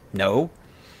 No.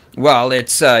 Well,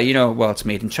 it's it's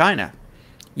made in China.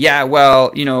 Yeah.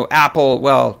 Well, Apple.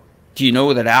 Well, do you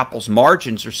know that Apple's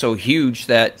margins are so huge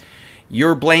that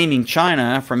you're blaming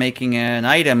China for making an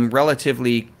item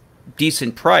relatively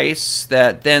decent price,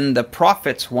 that then the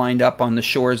profits wind up on the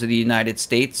shores of the United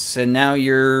States, and now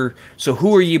so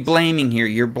who are you blaming here?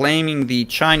 You're blaming the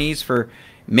Chinese for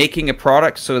making a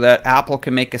product so that Apple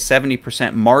can make a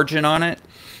 70% margin on it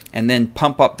and then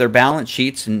pump up their balance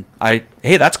sheets. And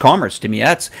hey, that's commerce to me.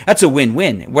 That's a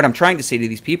win-win. What I'm trying to say to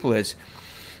these people is,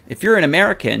 if you're an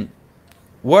American,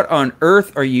 what on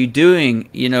earth are you doing,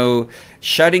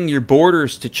 shutting your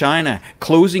borders to China,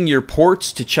 closing your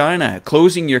ports to China,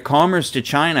 closing your commerce to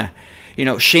China?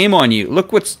 Shame on you.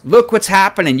 Look what's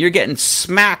happening. You're getting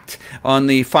smacked on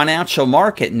the financial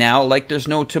market now like there's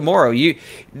no tomorrow.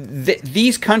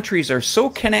 These countries are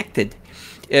so connected,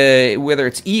 whether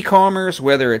it's e-commerce,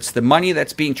 whether it's the money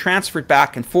that's being transferred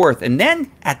back and forth. And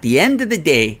then at the end of the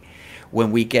day,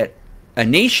 when we get a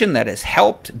nation that has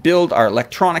helped build our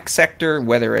electronic sector,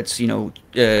 whether it's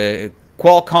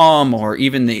Qualcomm or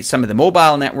even some of the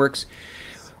mobile networks,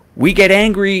 we get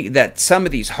angry that some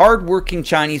of these hardworking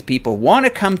Chinese people want to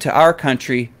come to our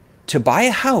country to buy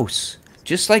a house,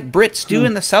 just like Brits do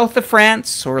in the south of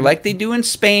France, or like they do in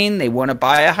Spain. They want to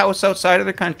buy a house outside of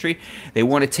the country. They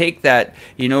want to take that,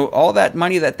 all that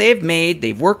money that they've made,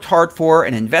 they've worked hard for,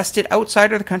 and invest it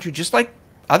outside of the country, just like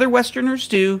other Westerners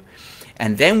do.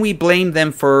 And then we blame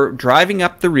them for driving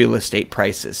up the real estate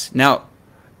prices. Now,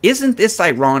 isn't this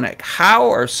ironic? How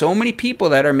are so many people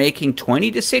that are making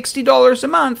 $20 to $60 a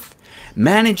month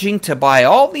managing to buy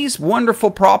all these wonderful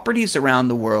properties around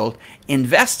the world,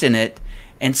 invest in it,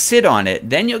 and sit on it?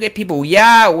 Then you'll get people,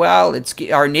 yeah, well,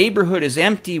 our neighborhood is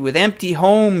empty with empty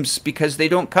homes because they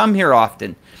don't come here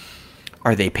often.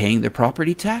 Are they paying their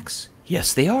property tax?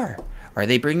 Yes, they are. Are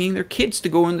they bringing their kids to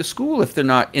go into school if they're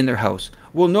not in their house?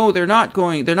 Well, no, they're not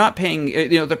going. They're not paying.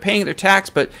 They're paying their tax,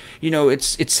 but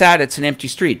it's sad. It's an empty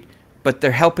street. But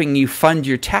they're helping you fund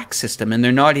your tax system, and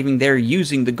they're not even there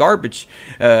using the garbage,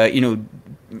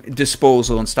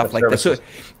 disposal and stuff like that. So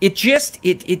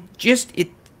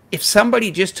if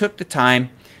somebody just took the time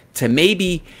to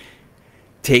maybe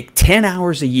take 10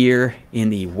 hours a year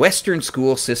in the Western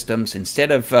school systems,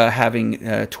 instead of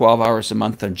having 12 hours a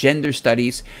month on gender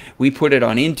studies, we put it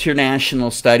on international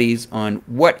studies, on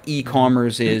what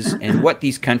e-commerce is and what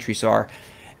these countries are.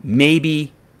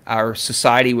 Maybe our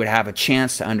society would have a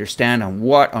chance to understand on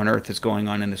what on earth is going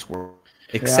on in this world.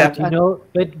 Except,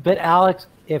 but Alex,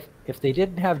 if they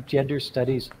didn't have gender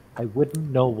studies, I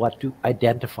wouldn't know what to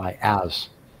identify as.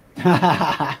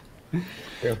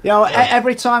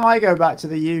 Every time I go back to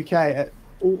the UK,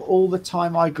 all the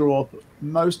time I grew up,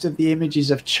 most of the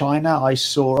images of China I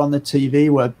saw on the TV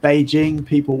were Beijing,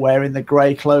 people wearing the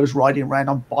grey clothes, riding around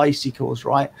on bicycles,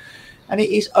 right? And it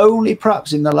is only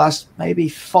perhaps in the last maybe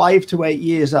 5 to 8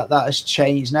 years that has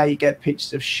changed. Now you get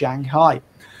pictures of Shanghai.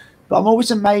 But I'm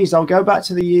always amazed. I'll go back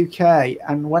to the UK,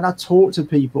 and when I talk to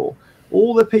people,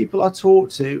 all the people I talk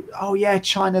to, oh yeah,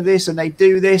 China this, and they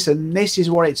do this, and this is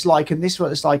what it's like, and this is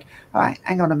what it's like. All right,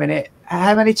 hang on a minute.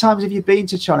 How many times have you been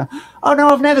to China? Oh no,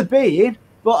 I've never been,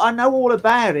 but I know all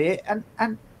about it.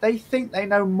 And they think they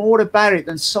know more about it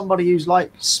than somebody who's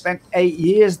like spent 8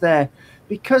 years there,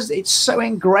 because it's so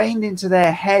ingrained into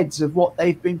their heads of what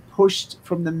they've been pushed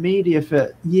from the media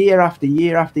for year after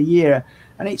year after year.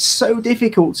 And it's so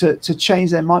difficult to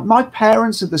change their mind. My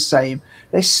parents are the same.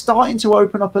 They're starting to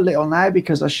open up a little now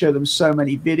because I show them so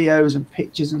many videos and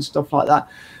pictures and stuff like that.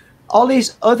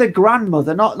 Ollie's other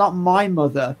grandmother, not my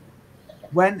mother,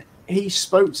 when he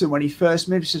spoke to him when he first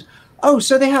moved, he says, Oh,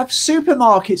 so they have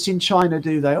supermarkets in China,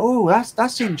 do they? Oh,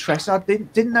 that's interesting. I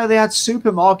didn't know they had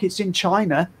supermarkets in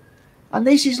China. And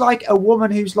this is like a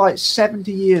woman who's like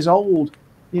 70 years old,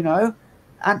 you know,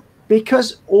 and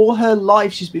because all her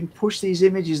life she's been pushed these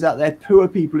images that they're poor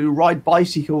people who ride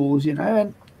bicycles, you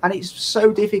know, and it's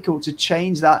so difficult to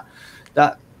change that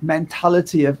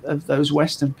mentality of those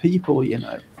Western people, you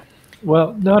know.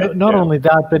 Well, not only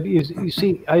that, but you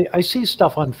see, I see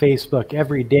stuff on Facebook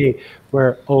every day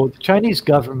where, oh, the Chinese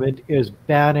government is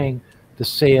banning the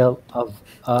sale of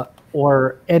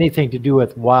or anything to do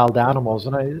with wild animals,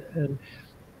 and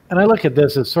I look at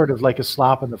this as sort of like a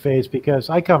slap in the face,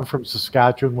 because I come from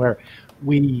Saskatchewan where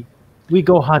we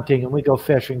go hunting and we go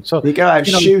fishing. So you go out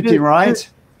shooting, right?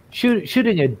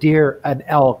 Shooting a deer, an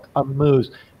elk, a moose,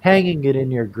 hanging it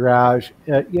in your garage,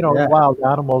 wild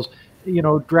animals.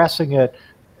 Dressing it,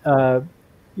 and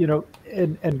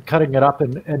cutting it up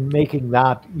and making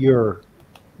that your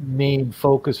main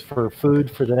focus for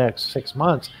food for the next 6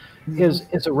 months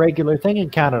is a regular thing in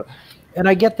Canada. And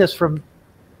I get this from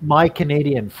my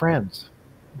Canadian friends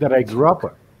that I grew up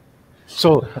with.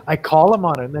 So I call them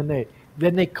on it, and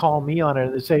then they call me on it,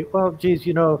 and they say, well, geez,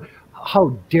 how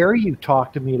dare you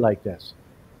talk to me like this?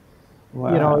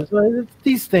 Wow.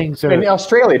 These things are in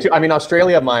Australia too. I mean,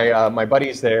 Australia. My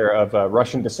buddies there of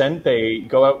Russian descent, they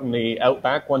go out in the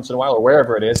outback once in a while, or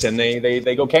wherever it is, and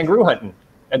they go kangaroo hunting,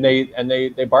 and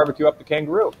they barbecue up the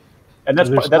kangaroo, and that's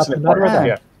an important thing.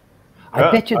 Yeah.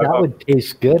 I bet you that would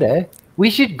taste good, eh? We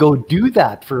should go do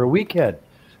that for a weekend.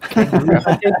 Kangaroo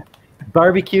hunting,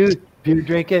 barbecue. Beer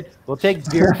drinking. We'll take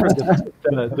beer for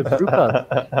the brew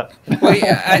pub. Well,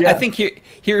 yeah, I think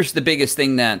here's the biggest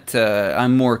thing that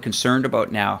I'm more concerned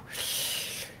about now.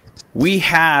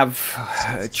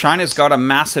 China's got a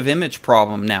massive image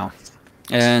problem now,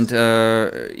 and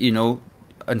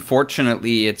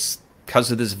unfortunately, it's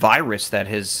because of this virus that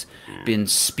has been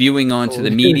spewing onto the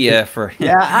media for.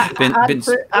 And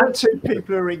two people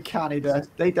who are in Canada,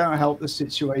 they don't help the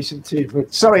situation too.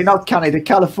 But sorry, not Canada,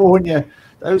 California.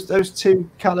 Those two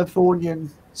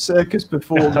Californian circus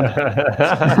performers.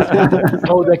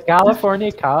 Oh, the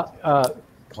California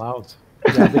clowns.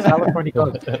 Yeah, the California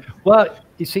clowns. Well,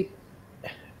 you see,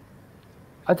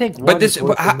 I think. But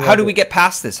how do we get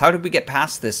past this? How did we get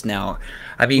past this now?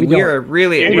 I mean, we're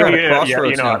at a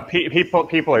crossroads now.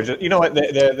 People are just. You know what?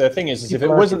 The thing is if it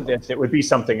wasn't this, it would be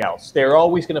something else. They're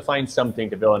always going to find something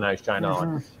to villainize China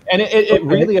on, and it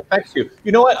really affects you.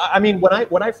 You know what? I mean,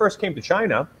 when I first came to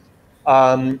China.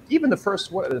 Even the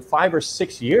first 5 or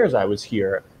 6 years I was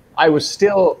here, I was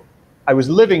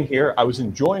living here. I was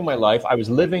enjoying my life. I was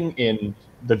living in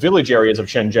the village areas of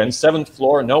Shenzhen, 7th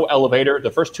floor, no elevator. The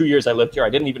first 2 years I lived here,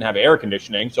 I didn't even have air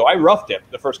conditioning, so I roughed it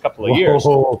the first couple of years.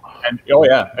 And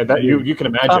you can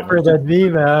imagine. Tougher than me,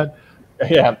 man.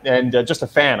 Yeah, and just a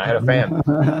fan. I had a fan.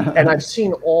 And I've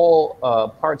seen all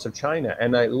parts of China,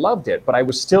 and I loved it, but I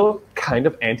was still kind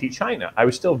of anti-China. I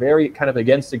was still very kind of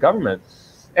against the government.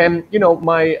 And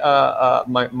my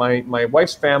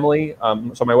wife's family.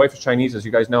 So my wife is Chinese, as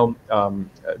you guys know.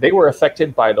 They were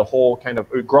affected by the whole kind of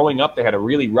growing up. They had a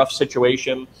really rough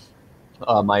situation.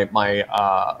 My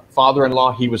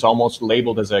father-in-law, he was almost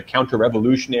labeled as a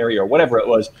counter-revolutionary or whatever it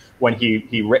was when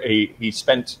he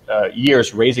spent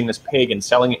years raising this pig and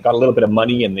selling it. Got a little bit of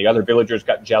money, and the other villagers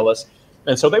got jealous,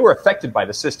 and so they were affected by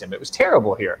the system. It was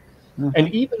terrible here.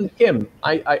 And even him,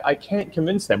 I can't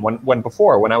convince them.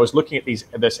 When I was looking at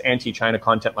this anti-China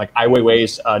content like Ai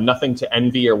Weiwei's Nothing to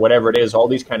Envy or whatever it is, all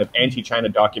these kind of anti-China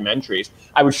documentaries,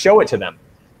 I would show it to them.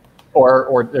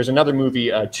 Or there's another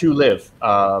movie, To Live,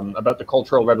 about the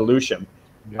Cultural Revolution.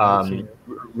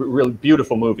 Really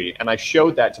beautiful movie. And I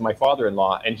showed that to my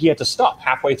father-in-law, and he had to stop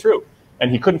halfway through.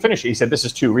 And he couldn't finish it. He said, this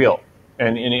is too real.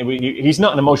 And he's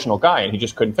not an emotional guy, and he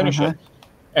just couldn't finish it.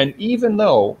 And even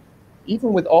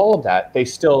with all of that, they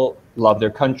still love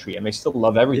their country and they still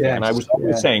love everything. Yes, and I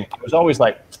was always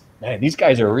like, man, these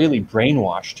guys are really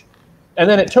brainwashed. And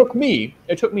then it took me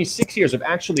 6 years of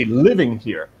actually living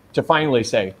here to finally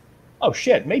say, oh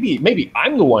shit, maybe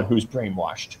I'm the one who's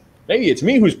brainwashed. Maybe it's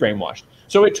me who's brainwashed.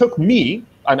 So it took me,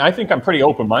 and I think I'm pretty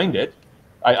open-minded.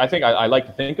 I think I like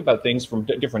to think about things from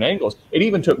different angles. It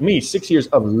even took me 6 years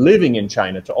of living in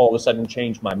China to all of a sudden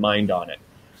change my mind on it.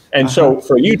 And so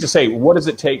for you to say, what does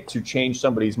it take to change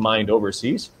somebody's mind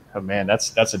overseas? Oh man,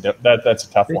 that's a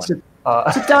tough one. So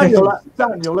Daniel,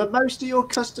 are most of your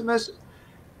customers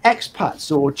expats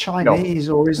or Chinese,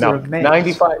 or is there a mix?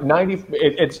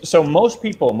 So most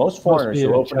foreigners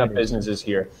who open up businesses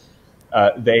here,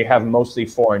 they have mostly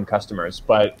foreign customers,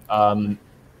 but ours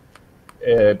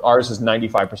is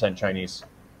 95% Chinese.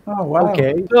 Oh, wow.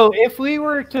 Okay, so if we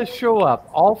were to show up,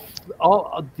 all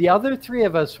the other three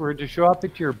of us were to show up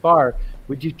at your bar,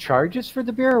 would you charge us for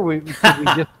the beer, or could we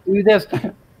just do this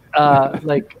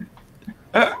like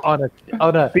on a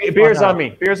Beer's on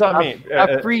me. Beer's on me.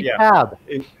 a free Yeah. tab?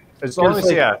 As long as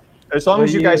as long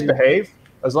as you guys behave.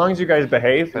 As long as you guys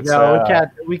behave. It's, no,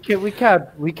 we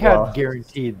can't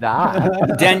guarantee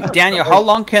that. Daniel, how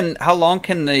long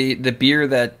can the beer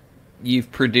that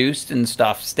you've produced and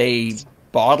stuff stay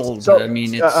bottled? So, I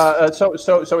mean, it's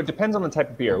so it depends on the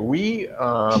type of beer. We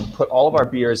put all of our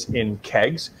beers in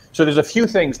kegs. So there's a few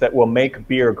things that will make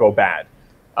beer go bad.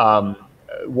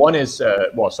 One is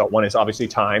one is obviously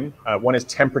time. One is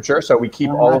temperature. So we keep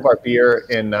all of our beer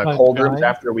in cold rooms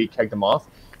after we keg them off.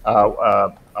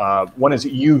 One is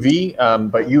UV,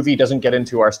 but UV doesn't get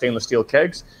into our stainless steel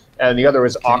kegs, and the other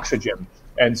is oxygen.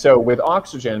 And so with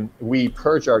oxygen, we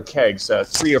purge our kegs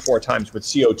 3 or 4 times with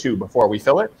CO2 before we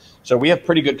fill it. So we have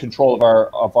pretty good control of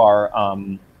our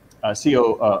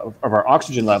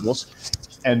oxygen levels.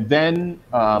 And then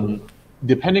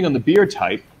depending on the beer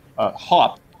type,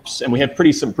 hops, and we have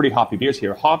some pretty hoppy beers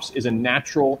here. Hops is a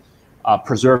natural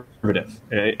preservative.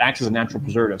 It acts as a natural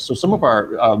preservative. So some of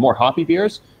our more hoppy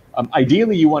beers,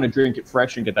 ideally you want to drink it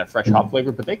fresh and get that fresh hop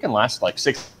flavor, but they can last like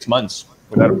 6 months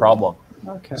without a problem.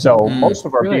 Okay. So most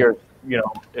of our beers,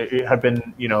 have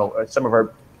been, some of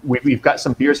our, we've got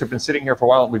some beers have been sitting here for a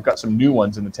while. We've got some new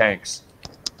ones in the tanks.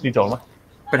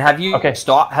 But have you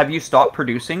stopped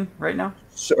producing right now?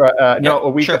 So,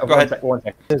 no, sure, go ahead. One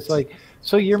second. It's like,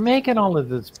 so you're making all of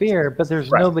this beer, but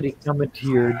there's nobody coming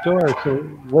to your door. So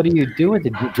what do you do with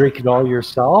it? Do you drink it all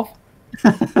yourself?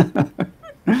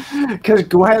 Because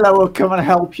Gweilo will come and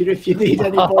help you if you need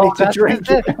anybody to drink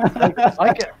it.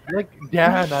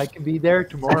 Dan, I can be there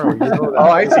tomorrow. You know that. Oh,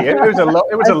 I see. It was a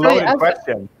loaded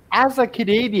question. As a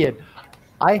Canadian,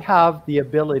 I have the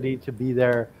ability to be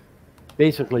there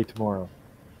basically tomorrow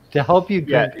to help you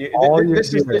drink all your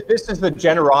beer. This is the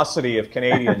generosity of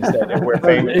Canadians that we're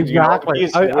famous. Exactly.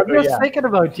 I'm just thinking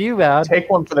about you, man. Take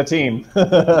one for the team.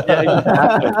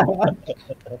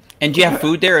 And do you have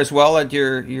food there as well at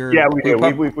your Yeah, we do.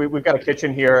 We've got a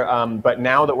kitchen here, but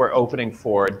now that we're opening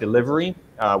for delivery,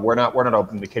 we're not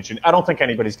opening the kitchen. I don't think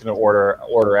anybody's going to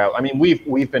order out. I mean,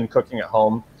 we've been cooking at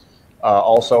home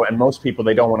also, and most people,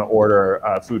 they don't want to order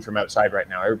food from outside right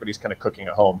now. Everybody's kind of cooking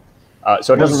at home.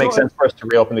 So it doesn't make sense for us to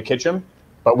reopen the kitchen,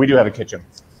 but we do have a kitchen.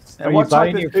 Are you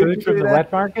buying your food from the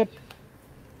wet market?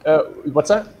 What's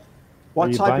that?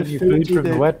 What type of food from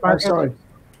the wet market? Sorry.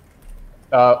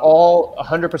 All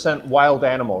 100% wild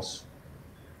animals.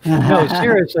 No,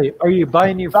 seriously, are you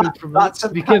buying your food from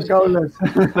because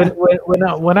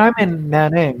when I'm in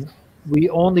Nanning, we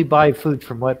only buy food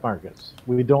from wet markets.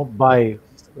 We don't buy.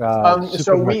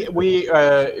 So we've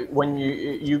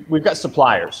got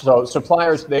suppliers. So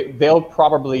suppliers, they'll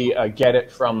probably get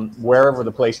it from wherever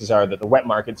the places are that the wet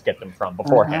markets get them from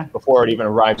beforehand, before it even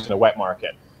arrives in the wet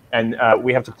market. And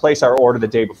we have to place our order the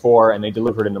day before, and they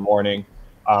deliver it in the morning.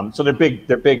 So they're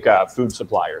big food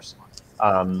suppliers.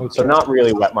 So not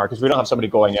really wet markets. We don't have somebody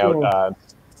going out.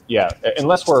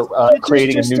 Unless we're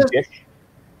creating a new dish.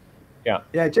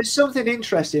 Yeah, just something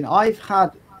interesting. I've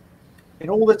had, in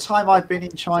all the time I've been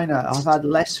in China, I've had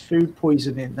less food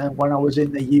poisoning than when I was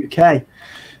in the UK.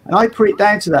 And I put it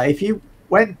down to that.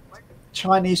 When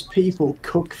Chinese people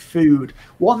cook food,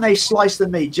 one, they slice the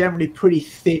meat generally pretty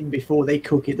thin before they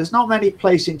cook it. There's not many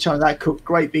places in China that cook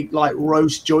great big like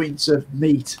roast joints of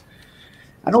meat.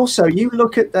 And also, you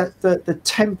look at the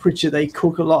temperature they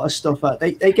cook a lot of stuff at.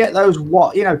 They get those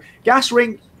gas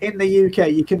ring in the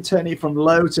UK, you can turn it from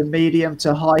low to medium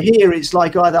to high. Here, it's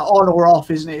like either on or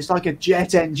off, isn't it? It's like a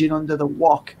jet engine under the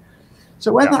wok.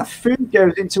 So when that food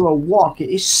goes into a wok, it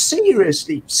is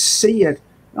seriously seared.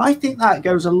 And I think that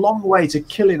goes a long way to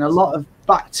killing a lot of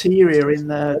bacteria in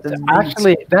the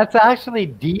meat. That's actually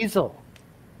diesel.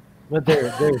 What they're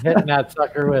hitting that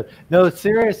sucker with. No,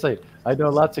 seriously. I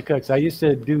know lots of cooks. I used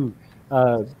to do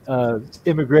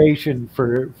immigration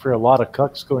for a lot of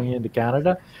cooks going into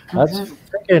Canada. That's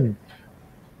freaking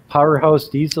powerhouse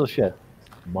diesel shit.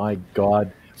 My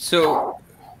God. So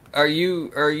are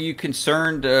you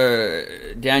concerned,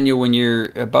 Daniel, when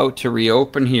you're about to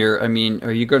reopen here? I mean,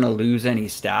 are you going to lose any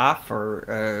staff,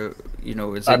 or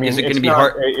is it going to be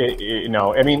hard?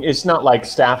 I mean, it's not like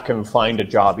staff can find a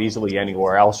job easily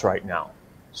anywhere else right now.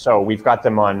 So we've got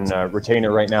them on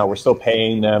retainer right now. We're still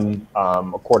paying them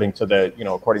according to the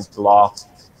law,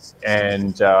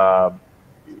 and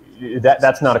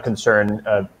that's not a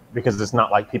concern because it's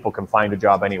not like people can find a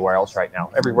job anywhere else right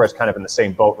now. Everywhere is kind of in the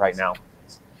same boat right now.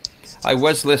 I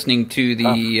was listening to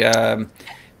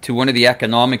to one of the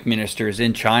economic ministers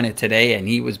in China today, and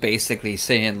he was basically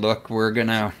saying, look, we're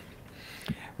gonna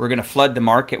flood the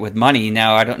market with money.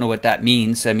 Now, I don't know what that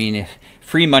means. I mean,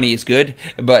 free money is good,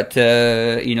 but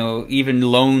you know, even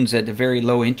loans at very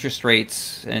low interest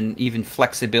rates and even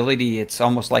flexibility, it's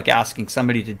almost like asking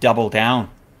somebody to double down.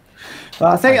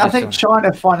 Well, I think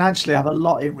China financially have a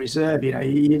lot in reserve. You know,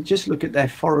 you just look at their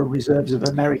foreign reserves of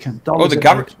American dollars. Oh, the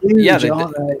government, yeah,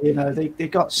 aren't they? You know, they've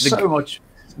got so much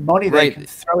money they can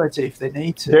throw at it if they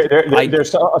need to.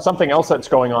 There's something else that's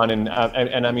going on, and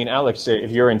I mean, Alex,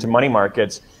 if you're into money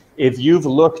markets, if you've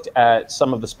looked at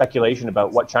some of the speculation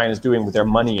about what China's doing with their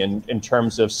money in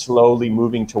terms of slowly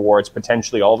moving towards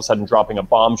potentially all of a sudden dropping a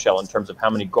bombshell in terms of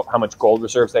how much gold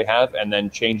reserves they have, and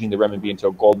then changing the renminbi into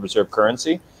a gold reserve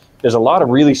currency. There's a lot of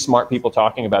really smart people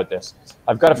talking about this.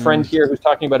 I've got a friend here who's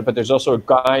talking about it, but there's also a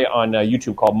guy on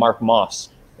YouTube called Mark Moss,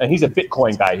 and he's a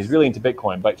Bitcoin guy. He's really into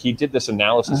Bitcoin, but he did this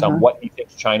analysis on what he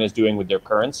thinks China's doing with their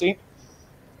currency,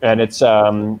 and it's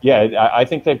yeah. I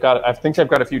think they've got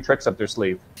a few tricks up their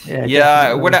sleeve.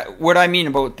 Yeah. What I mean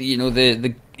about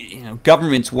the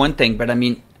government's one thing, but I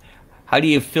mean, how do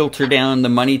you filter down the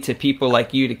money to people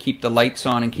like you to keep the lights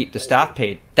on and keep the staff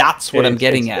paid? That's what I'm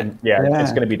getting at.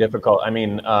 It's going to be difficult. I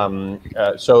mean,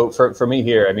 so for me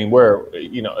here, I mean, we're,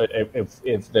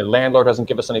 if the landlord doesn't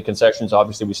give us any concessions,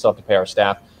 obviously we still have to pay our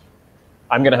staff.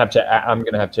 I'm going to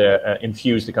have to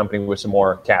infuse the company with some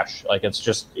more cash. Like, it's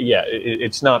just,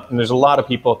 it's not, and there's a lot of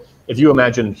people, if you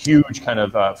imagine huge kind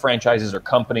of franchises or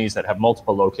companies that have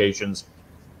multiple locations,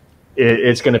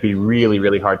 it's going to be really,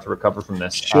 really hard to recover from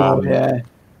this. Sure. I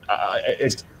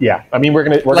mean, we're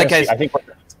going to see. I think we're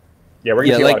going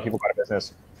to see a lot of people go out of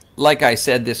business. Like I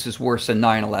said, this is worse than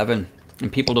 9/11, and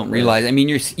people don't realize. I mean,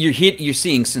 you're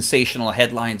seeing sensational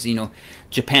headlines. You know,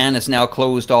 Japan has now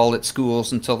closed all its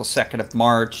schools until the 2nd of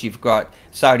March. You've got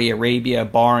Saudi Arabia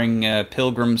barring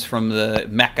pilgrims from the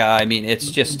Mecca. I mean, it's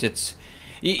just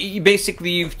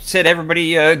you've said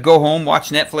everybody go home, watch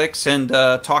Netflix, and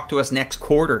talk to us next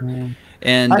quarter.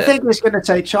 And I think it's going to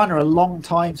take China a long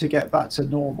time to get back to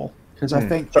normal, because I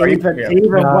think even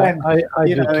when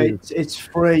it's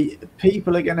free,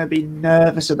 people are going to be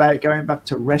nervous about going back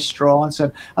to restaurants.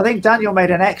 And I think Daniel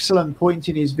made an excellent point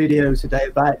in his video today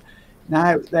about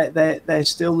now that they're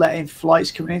still letting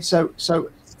flights come in. So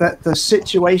that the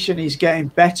situation is getting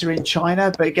better in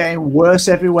China, but getting worse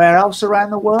everywhere else around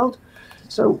the world.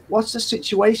 So what's the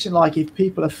situation like if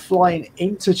people are flying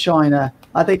into China?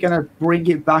 Are they going to bring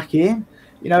it back in?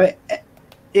 You know,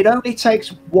 it only takes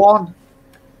one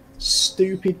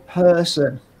stupid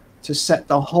person to set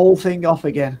the whole thing off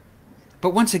again. But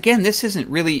once again, this isn't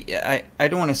really, I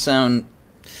don't want to sound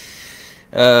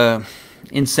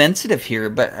insensitive here,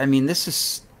 but I mean, this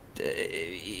is,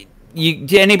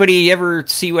 did anybody ever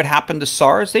see what happened to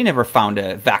SARS? They never found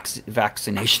a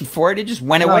vaccination for it. It just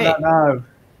went away. No.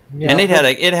 Yeah, and it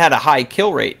had a high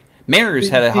kill rate. MERS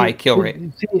had a high kill rate.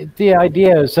 The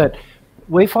idea is that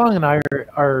Weifang and I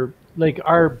are like,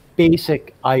 our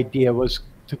basic idea was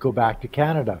to go back to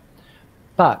Canada,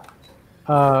 but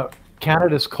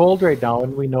Canada's cold right now,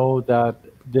 and we know that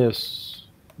this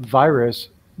virus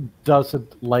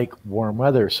doesn't like warm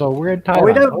weather. So we're in Thailand.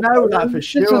 We don't know that for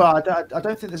sure. I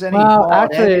don't think there's any. Well,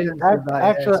 actually,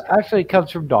 it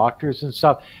comes from doctors and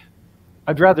stuff.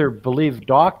 I'd rather believe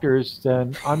doctors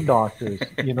than undoctors.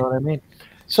 You know what I mean?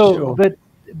 So, sure.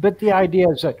 But the idea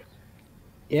is that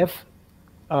if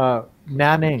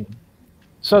Nanning,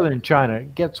 southern China,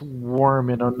 gets warm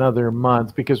in another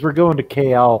month, because we're going to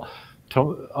KL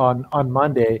on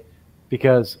Monday,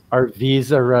 because our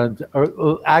visa runs.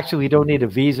 Actually, we don't need a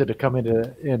visa to come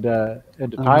into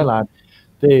Thailand.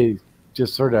 They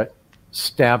just sort of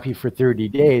stamp you for 30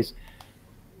 days.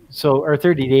 So our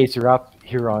 30 days are up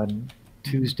here on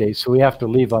Tuesday, so we have to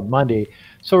leave on Monday.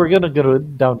 So we're going to go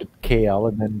down to KL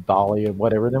and then Bali and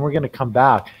whatever. Then we're going to come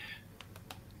back.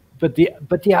 But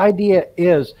the idea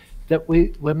is that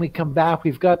when we come back,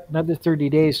 we've got another 30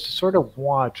 days to sort of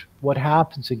watch what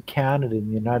happens in Canada and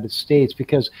the United States,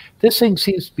 because this thing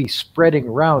seems to be spreading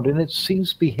around, and it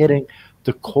seems to be hitting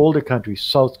the colder countries,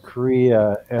 South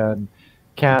Korea and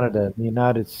Canada and the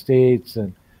United States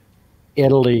and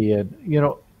Italy, and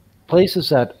places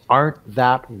that aren't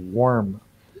that warm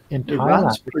in Thailand.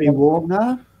 Iran's pretty warm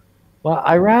now. Well,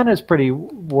 Iran is pretty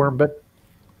warm, but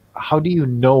how do you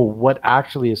know what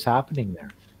actually is happening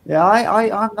there? Yeah,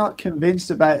 I'm not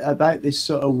convinced about this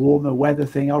sort of warmer weather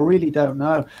thing. I really don't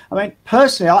know. I mean,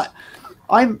 personally,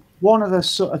 I'm one of the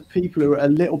sort of people who are a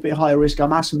little bit higher risk.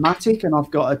 I'm asthmatic and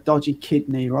I've got a dodgy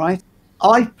kidney, right?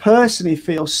 I personally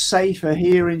feel safer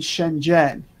here in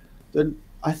Shenzhen than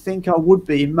I think I would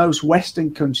be in most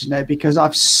Western countries now, because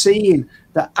I've seen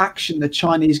the action the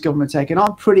Chinese government take, and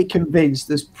I'm pretty convinced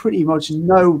there's pretty much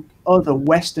no other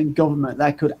Western government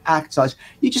that could act as.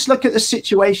 You just look at the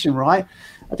situation, right?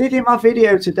 I did in my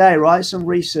video today, right, some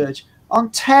research.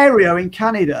 Ontario in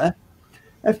Canada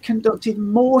have conducted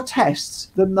more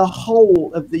tests than the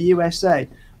whole of the USA.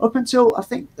 Up until, I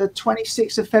think, the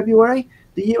 26th of February,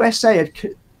 the USA had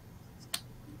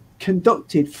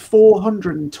conducted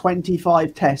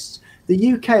 425 tests.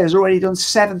 The UK has already done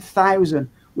 7,000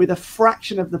 with a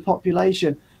fraction of the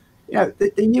population. You know,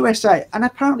 the USA, and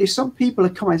apparently some people are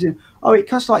commenting, oh, it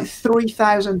costs like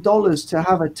 $3,000 to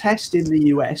have a test in the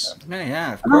US.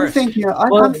 Yeah, of and course.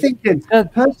 I'm thinking,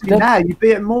 personally now, you'd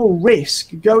be at more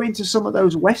risk going to some of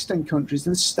those Western countries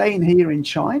than staying here in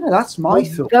China. That's my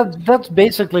thought. That's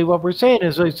basically what we're saying.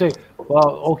 Is I say,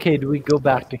 well, okay, do we go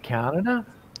back to Canada,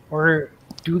 or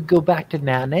do we go back to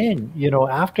Nanning? You know,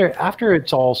 after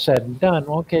it's all said and done,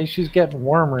 okay, she's getting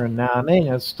warmer in Nanning.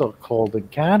 It's still cold in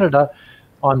Canada,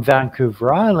 on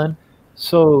Vancouver Island.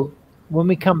 So when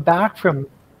we come back from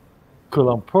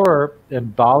Kuala Lumpur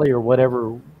and Bali or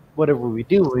whatever we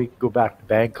do, we go back to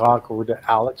Bangkok or to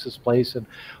Alex's place and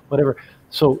whatever.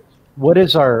 So what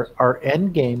is our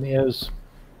end game is,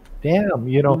 damn,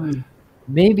 you know,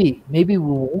 maybe we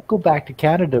won't go back to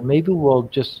Canada. Maybe we'll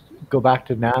just go back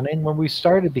to Nanning when we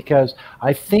started, because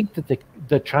I think that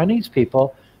the Chinese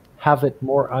people have it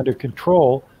more under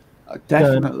control.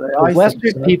 Definitely, the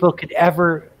Western people could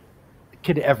ever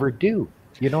do.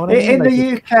 You know what I mean? In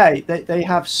the UK, they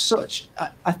have such.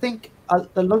 I think I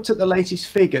looked at the latest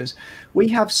figures. We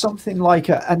have something like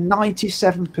a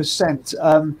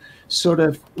 97% sort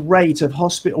of rate of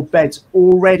hospital beds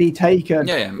already taken.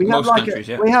 Yeah, we have most countries,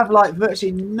 we have like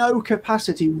virtually no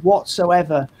capacity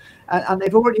whatsoever, and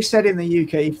they've already said in the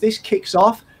UK, if this kicks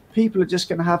off, people are just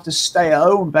going to have to stay at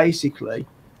home, basically.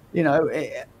 You know,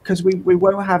 because we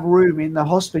won't have room in the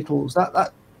hospitals.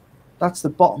 That's the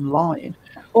bottom line.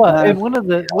 Well, and one of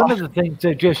the things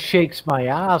that just shakes my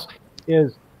ass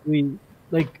is the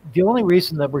only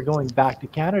reason that we're going back to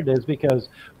Canada is because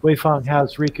Wei Fang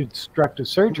has reconstructive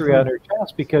surgery on her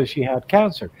chest because she had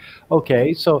cancer.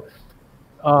 Okay, so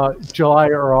July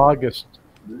or August,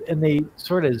 and they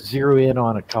sort of zero in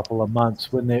on a couple of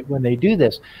months when they do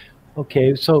this.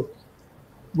 Okay, so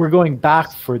we're going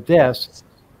back for this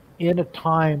in a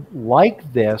time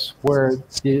like this where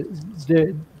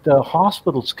the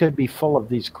hospitals could be full of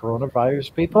these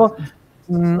coronavirus people.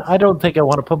 I don't think I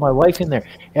want to put my wife in there.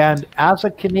 And as a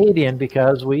Canadian,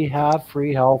 because we have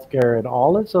free health care and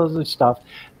all this other stuff,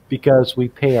 because we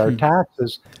pay our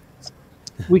taxes,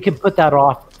 we can put that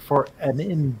off for an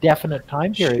indefinite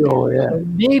time period. Sure, yeah. So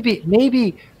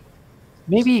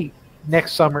maybe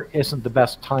next summer isn't the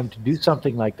best time to do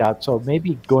something like that. So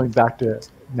maybe going back to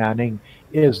Nanning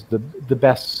is the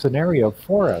best scenario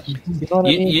for us. You know what I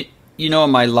mean? You know,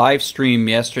 my live stream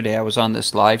yesterday, I was on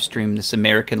this live stream, this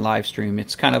American live stream.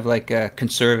 It's kind of like a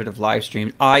conservative live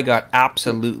stream. I got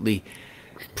absolutely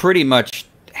pretty much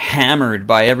hammered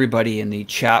by everybody in the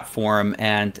chat forum,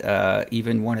 and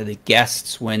even one of the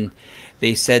guests when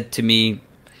they said to me,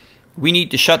 we need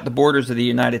to shut the borders of the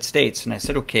United States. And I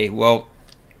said, okay, well,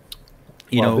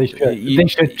 you know. They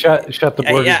should shut the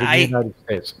borders of the United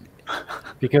States.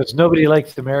 Because nobody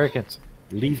likes Americans.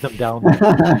 Leave them down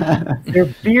there. Their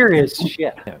beer is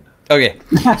shit. Okay,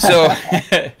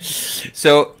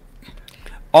 so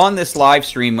on this live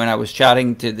stream when I was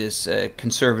chatting to this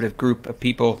conservative group of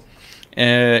people,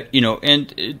 you know,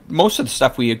 and most of the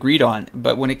stuff we agreed on,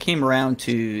 but when it came around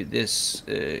to this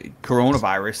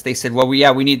coronavirus, they said, well,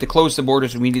 we need to close the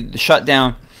borders and we need to shut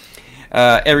down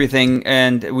everything,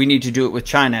 and we need to do it with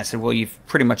China. I said, well, you've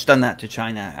pretty much done that to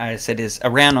China. I said, is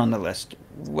Iran on the list?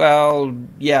 Well,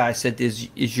 yeah. I said, is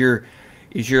your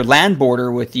land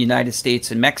border with the United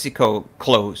States and Mexico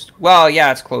closed? Well,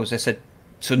 yeah, it's closed. I said,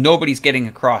 so nobody's getting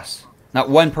across. Not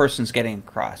one person's getting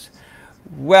across.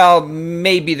 Well,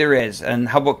 maybe there is. And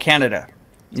how about Canada?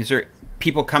 Is there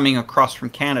people coming across from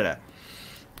Canada?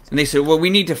 And they said, well, we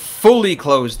need to fully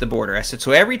close the border. I said,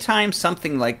 so every time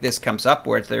something like this comes up,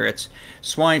 whether it's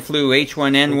swine flu,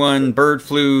 H1N1, bird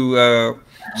flu,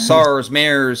 SARS,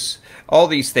 MERS, all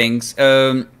these things,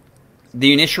 the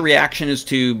initial reaction is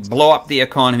to blow up the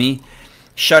economy,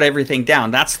 shut everything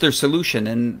down. That's their solution.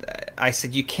 And I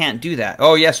said, you can't do that.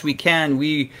 Oh, yes, we can.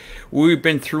 We've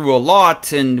been through a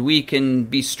lot, and we can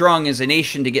be strong as a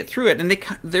nation to get through it. And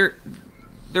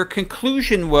their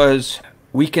conclusion was,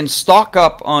 we can stock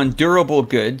up on durable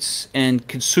goods and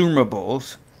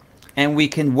consumables, and we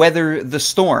can weather the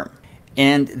storm.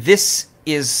 And this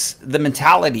is the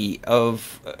mentality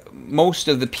of most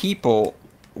of the people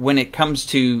when it comes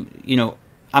to, you know,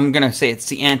 I'm going to say it's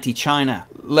the anti-China.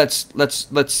 Let's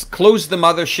close the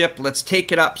mothership. Let's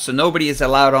take it up so nobody is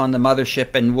allowed on the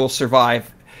mothership, and we'll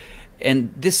survive.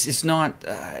 And this is not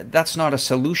that's not a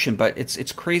solution, but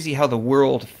it's crazy how the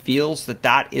world feels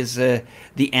that is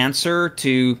the answer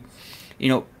to, you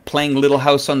know, playing Little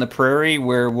House on the Prairie,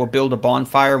 where we'll build a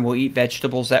bonfire and we'll eat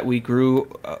vegetables that we grew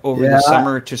over the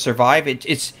summer to survive.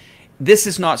 This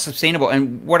is not sustainable.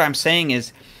 And what I'm saying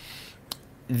is,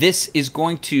 this is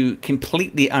going to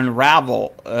completely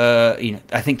unravel. You know,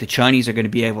 I think the Chinese are going to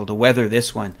be able to weather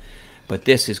this one, but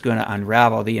this is going to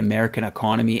unravel the American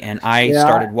economy. And I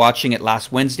started watching it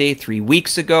last Wednesday, 3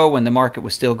 weeks ago, when the market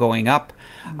was still going up.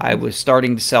 I was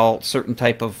starting to sell certain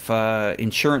type of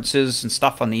insurances and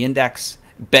stuff on the index,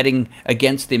 betting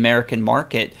against the American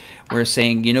market. We're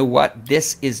saying, you know what,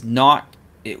 this is not.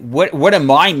 What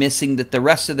am I missing that the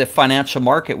rest of the financial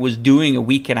market was doing a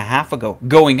week and a half ago,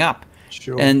 going up?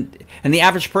 Sure. And the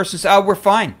average person says, "Oh, we're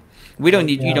fine. We don't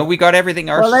need, you know, we got everything.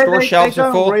 Our store shelves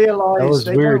are full." They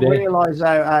don't realize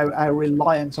how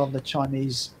reliant on the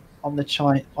Chinese,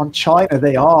 on China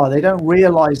they are. They don't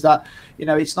realize that, you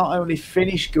know, it's not only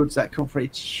finished goods that come from it,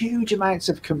 it's huge amounts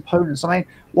of components. I mean,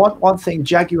 one thing,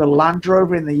 Jaguar Land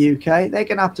Rover in the UK, they're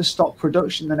going to have to stop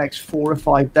production the next 4 or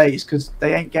 5 days because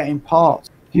they ain't getting parts.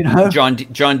 You know,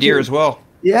 John Deere as well.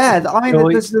 Yeah, I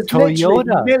mean, there's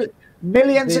Toyota.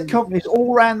 Millions of companies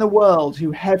all around the world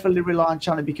who heavily rely on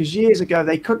China, because years ago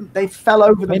they fell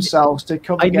over themselves to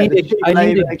come and get the cheap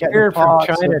labor to get the parts.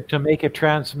 From China to make a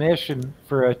transmission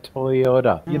for a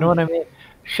Toyota. You know what I mean?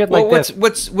 Shit like this.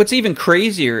 What's even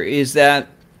crazier is that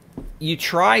you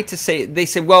try to say, they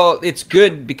say, well, it's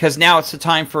good because now it's the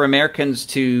time for Americans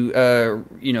to,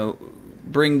 you know,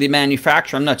 bring the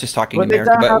manufacturer. I'm not just talking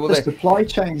America, but the supply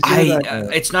chains.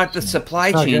 It's not the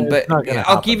supply chain, but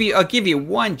I'll give you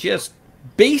one just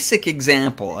basic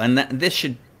example, and this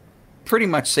should pretty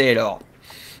much say it all.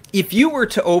 If you were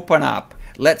to open up,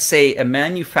 let's say, a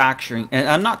manufacturing, and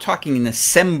I'm not talking an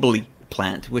assembly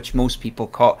plant, which most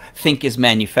people think is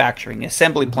manufacturing.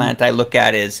 Assembly plant I look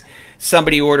at is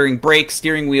somebody ordering brakes,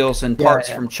 steering wheels, and parts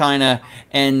from China,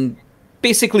 and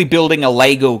basically building a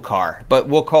Lego car, but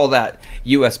we'll call that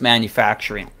U.S.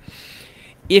 manufacturing.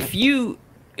 If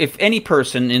any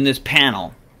person in this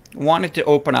panel wanted to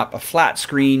open up a flat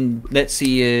screen, let's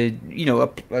see, you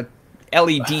know, a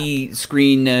LED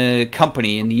screen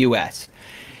company in the U.S.,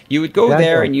 you would go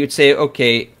there and you'd say,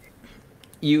 okay,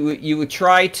 you would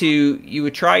try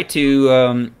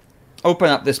to open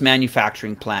up this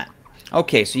manufacturing plant.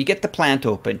 Okay, so you get the plant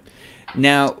open.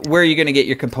 Now, where are you going to get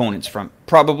your components from?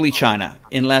 Probably China,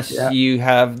 unless you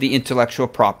have the intellectual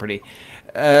property.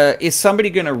 Is somebody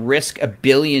going to risk $1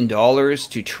 billion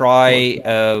to try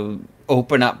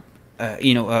open up,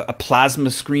 you know, a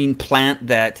plasma screen plant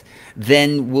that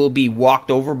then will be walked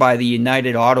over by the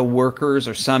United Auto Workers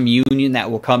or some union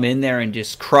that will come in there and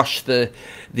just crush the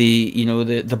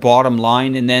bottom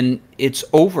line, and then it's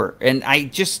over? And I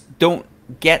just don't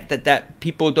get that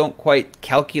people don't quite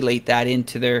calculate that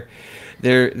into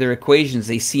their equations.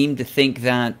 They seem to think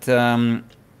that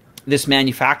this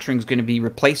manufacturing is going to be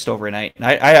replaced overnight. And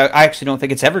I actually don't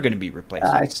think it's ever going to be replaced.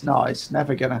 It's not. It's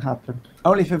never going to happen.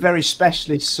 Only for very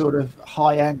specialist sort of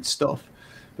high-end stuff.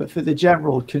 But for the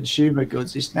general consumer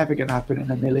goods, it's never going to happen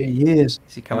in a million years.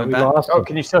 Is he coming back? Oh,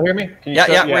 can you still hear me? Can you yeah,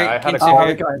 still, yeah. I had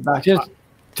going back.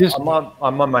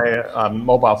 I'm on my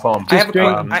mobile phone.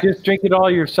 Just drink it all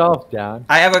yourself, Dan.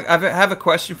 I have a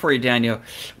question for you, Daniel.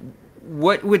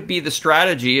 What would be the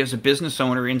strategy as a business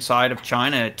owner inside of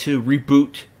China to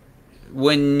reboot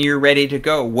when you're ready to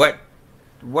go? What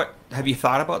have you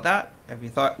thought about that? Have you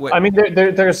thought? What? I mean,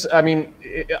 there's. I mean,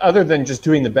 other than just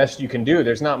doing the best you can do,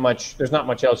 there's not much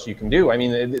else you can do. I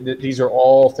mean, these are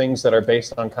all things that are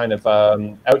based on kind of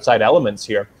outside elements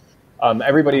here.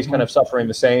 Everybody's kind of suffering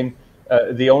the same.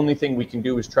 The only thing we can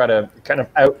do is try to kind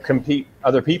of outcompete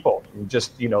other people.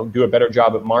 Just, you know, do a better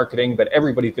job at marketing, but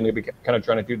everybody's going to be kind of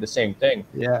trying to do the same thing.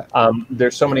 Yeah.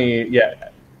 There's so many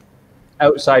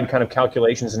outside kind of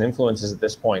calculations and influences at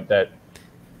this point that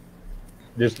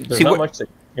there's not much to,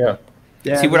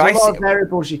 Yeah, see what I see.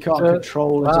 Variables you can't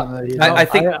control. I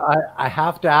think I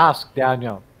have to ask,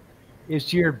 Daniel,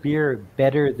 is your beer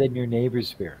better than your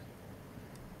neighbor's beer?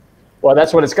 Well,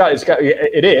 that's what it's got.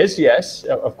 It is, yes.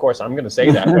 Of course, I'm going to say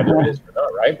that, whether it is or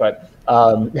not, right? But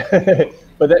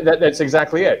that's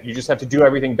exactly it. You just have to do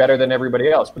everything better than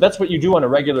everybody else. But that's what you do on a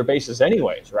regular basis,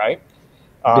 anyways, right?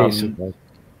 Basically.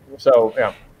 So,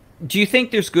 yeah. Do you think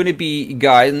there's going to be,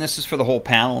 guys, and this is for the whole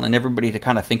panel and everybody to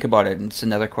kind of think about it, and it's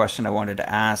another question I wanted to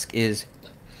ask, is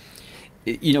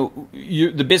you know,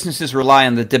 the businesses rely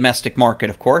on the domestic market,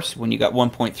 of course. When you got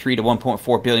 1.3 to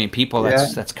 1.4 billion people,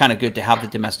 that's kind of good to have the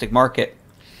domestic market.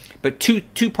 But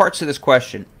two parts of this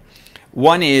question.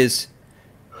 One is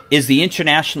the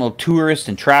international tourist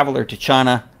and traveler to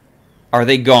China, are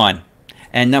they gone?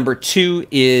 And number two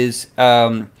is,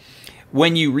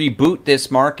 when you reboot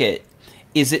this market,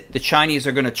 is it the Chinese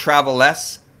are going to travel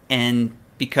less and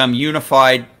become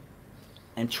unified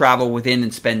and travel within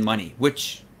and spend money?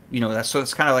 Which, you know,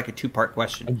 that's kind of like a two-part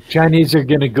question. And Chinese are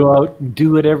going to go out and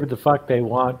do whatever the fuck they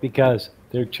want because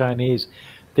they're Chinese.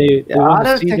 They want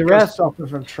to see the rest.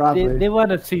 From traveling. They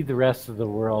want to see the rest of the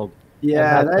world.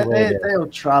 Yeah, they'll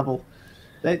travel.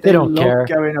 They don't love care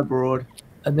going abroad.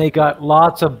 And they got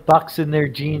lots of bucks in their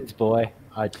jeans, boy.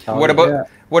 I tell you. Yeah.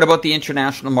 What about the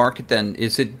international market then?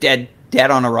 Is it dead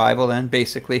on arrival then,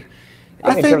 basically?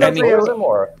 I think tourism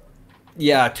or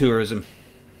tourism.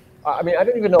 I mean, I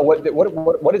don't even know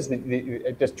what is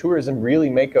does tourism really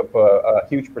make up a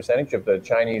huge percentage of the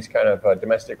Chinese kind of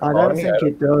domestic economy? I don't think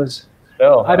it does.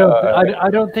 No, I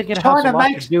don't think it has a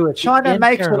lot to do with China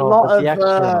makes a lot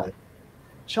of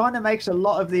China makes a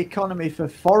lot of the economy for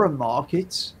foreign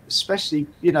markets, especially,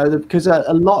 you know, because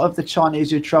a lot of the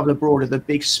Chinese who travel abroad are the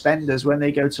big spenders. When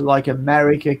they go to like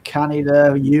America,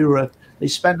 Canada, Europe, they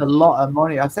spend a lot of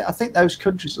money. I think those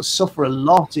countries will suffer a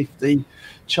lot if the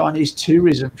Chinese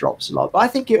tourism drops a lot. But I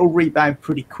think it will rebound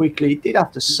pretty quickly. It did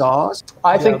after SARS.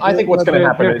 I think what's going to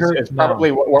happen is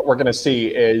probably what we're going to see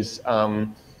is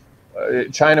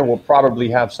China will probably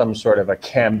have some sort of a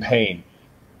campaign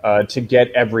to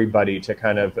get everybody to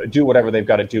kind of do whatever they've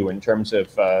got to do in terms of,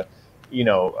 you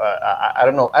know, I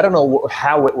don't know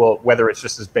how it will, whether it's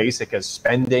just as basic as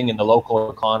spending in the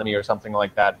local economy or something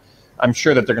like that. I'm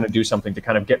sure that they're going to do something to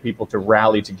kind of get people to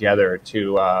rally together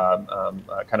to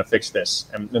kind of fix this,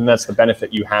 and that's the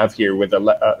benefit you have here with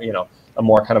a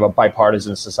more kind of a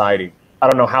bipartisan society. I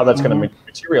don't know how that's going to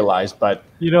materialize, but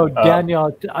you know,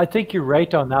 Daniel, I think you're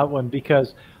right on that one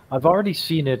because I've already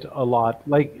seen it a lot,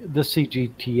 like the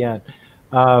CGTN.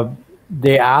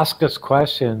 They ask us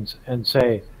questions and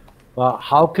say, well,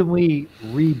 how can we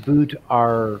reboot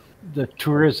the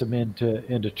tourism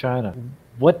into China?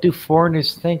 What do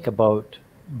foreigners think about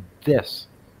this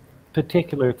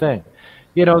particular thing?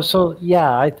 You know, so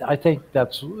yeah, I think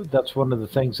that's one of the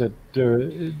things that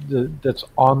that's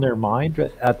on their mind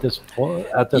at this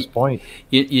point.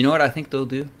 You know what I think they'll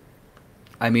do?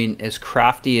 I mean, as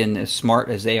crafty and as smart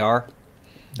as they are,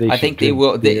 I think they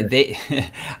will.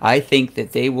 I think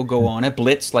that they will go on a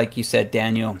blitz, like you said,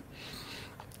 Daniel,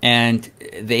 and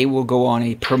they will go on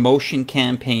a promotion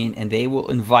campaign, and they will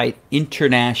invite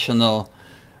international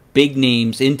big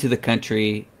names into the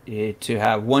country to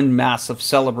have one massive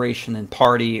celebration and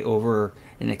party over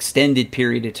an extended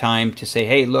period of time to say,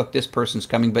 hey, look, this person's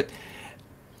coming. But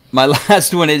my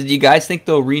last one is, do you guys think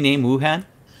they'll rename Wuhan?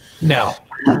 No.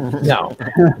 No.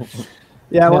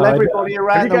 Yeah, well, everybody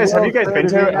around the world. Have you guys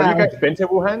been to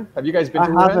Wuhan? Have you guys been to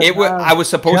Wuhan? I was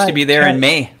supposed to be there in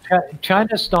May.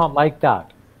 China's not like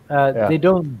that. They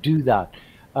don't do that.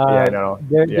 No.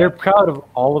 They're proud of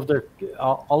all of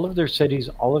their cities,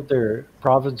 all of their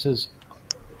provinces,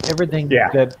 everything. Yeah.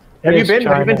 Have you been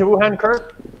to Wuhan,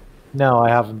 Kirk? No, I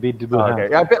haven't been to Wuhan.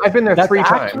 Okay. Yeah, I've been there 3 times.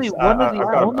 That's actually one of the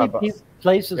only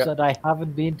places that I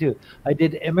haven't been to. I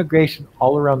did immigration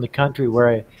all around the country where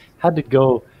I had to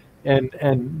go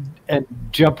and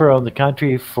jump around the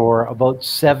country for about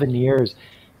 7 years.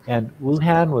 And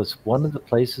Wuhan was one of the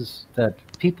places that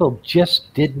people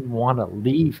just didn't want to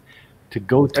leave to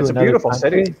go to another beautiful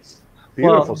country. City.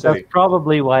 Beautiful city. That's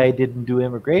probably why I didn't do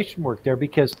immigration work there,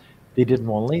 because they didn't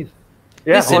want to leave.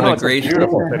 Yeah, this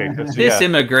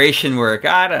immigration work,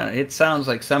 it sounds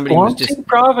like somebody was just Guangxi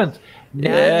province.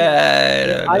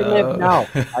 Yeah, I live now.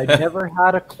 I never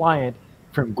had a client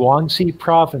from Guangxi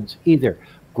province either.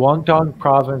 Guangdong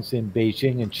province in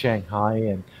Beijing and Shanghai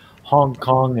and Hong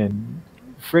Kong and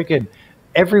freaking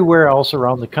everywhere else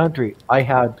around the country I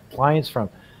had clients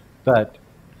from, but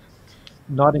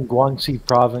not in Guangxi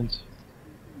province.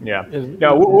 Yeah.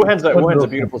 No, Wuhan's a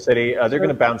beautiful city. They're going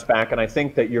to bounce back, and I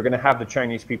think that you're going to have the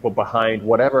Chinese people behind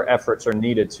whatever efforts are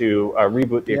needed to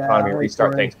reboot the economy,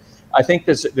 restart things. I think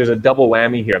there's a double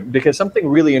whammy here, because something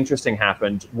really interesting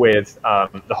happened with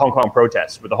the Hong Kong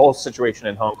protests, with the whole situation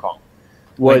in Hong Kong.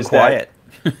 Was quiet.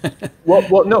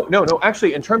 No.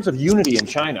 Actually, in terms of unity in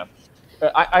China,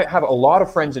 I have a lot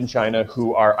of friends in China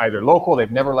who are either local,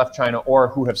 they've never left China, or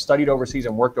who have studied overseas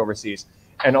and worked overseas.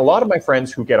 And a lot of my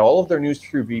friends who get all of their news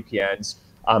through VPNs,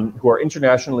 who are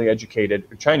internationally educated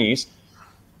Chinese,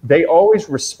 they always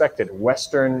respected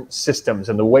Western systems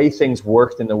and the way things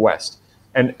worked in the West.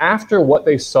 And after what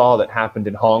they saw that happened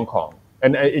in Hong Kong,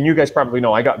 And you guys probably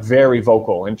know I got very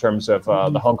vocal in terms of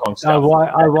the Hong Kong stuff.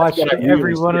 I watched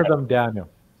every one of them, Daniel.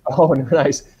 Oh,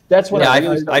 nice. That's what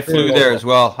I flew there as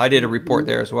well. I did a report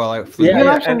there as well. I flew You there.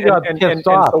 actually got pissed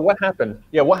off. So what happened?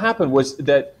 Yeah, what happened was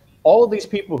that all of these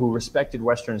people who respected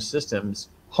Western systems,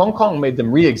 Hong Kong made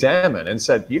them re-examine and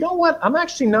said, you know what? I'm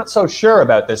actually not so sure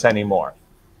about this anymore.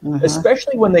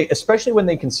 Especially when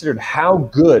they considered how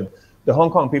good the Hong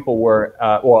Kong people were.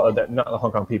 Not the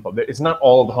Hong Kong people. It's not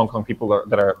all of the Hong Kong people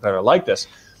that are like this,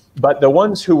 but the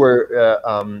ones who were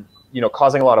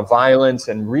causing a lot of violence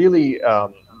and really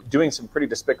doing some pretty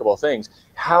despicable things,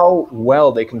 how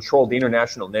well they controlled the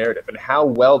international narrative and how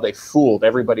well they fooled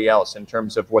everybody else in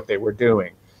terms of what they were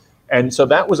doing. And so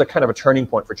that was a kind of a turning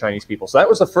point for Chinese people. So that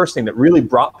was the first thing that really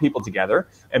brought people together,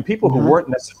 and people who weren't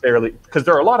necessarily, because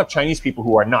there are a lot of Chinese people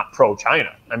who are not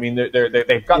pro-China. I mean,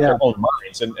 they've got their own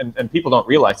minds, and people don't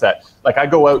realize that. Like, I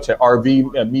go out to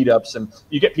RV meetups, and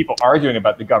you get people arguing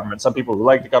about the government. Some people who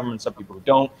like the government, some people who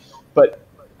don't. But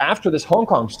after this Hong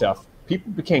Kong stuff,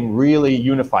 people became really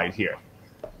unified here.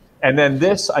 And then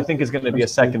this, I think, is going to be a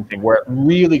second thing where it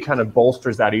really kind of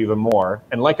bolsters that even more.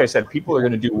 And like I said, people are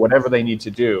going to do whatever they need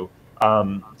to do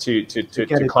to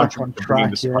contribute to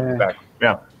bringing this back.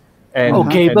 Yeah. And,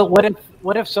 but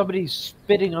what if somebody's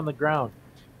spitting on the ground?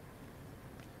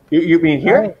 You mean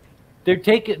here?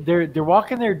 Right. They're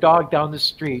walking their dog down the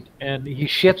street, and he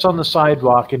shits on the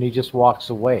sidewalk, and he just walks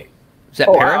away. Is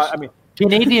that Paris? I mean,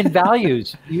 Canadian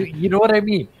values. You know what I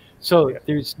mean? So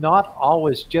there's not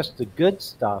always just the good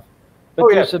stuff, but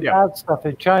there's the bad stuff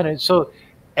in China. So,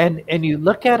 and you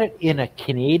look at it in a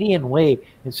Canadian way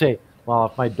and say, well,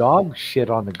 if my dog shit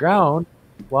on the ground,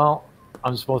 well,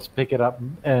 I'm supposed to pick it up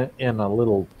in a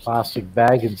little plastic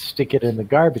bag and stick it in the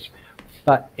garbage.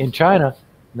 But in China,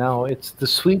 now it's the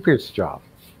sweeper's job.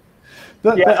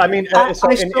 I mean,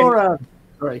 sorry,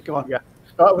 go on. Yeah.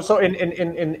 So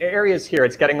in areas here,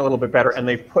 it's getting a little bit better, and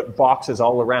they've put boxes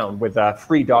all around with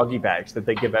free doggy bags that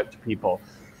they give out to people.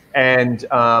 And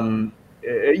I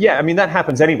mean, that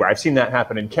happens anywhere. I've seen that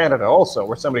happen in Canada also,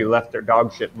 where somebody left their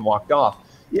dog shit and walked off.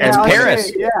 Yeah, it's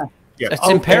Paris. It's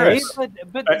in Paris.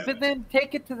 But then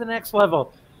take it to the next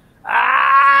level.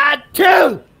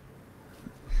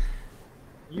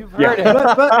 You've heard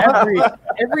it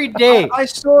every day. I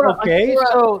saw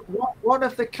one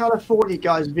of the California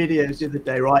guys' videos the other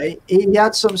day, right? He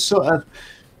had some sort of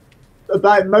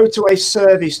about motorway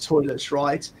service toilets,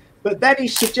 right? But then he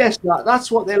suggests that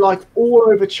that's what they're like all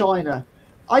over China.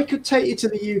 I could take you to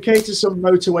the UK to some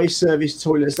motorway service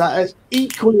toilets that are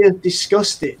equally as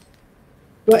disgusting.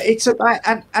 But it's about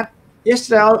and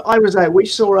yesterday I was out. We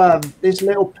saw this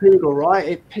little poodle, right?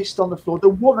 It pissed on the floor. The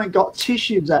woman got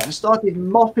tissues out and started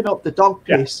mopping up the dog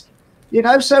piss. You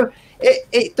know, so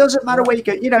it doesn't matter where you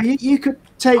go. You know, you could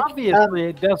take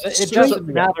obviously it doesn't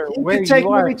matter where you take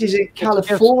are. images in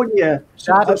California.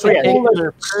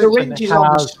 Syringes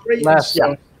on the streets.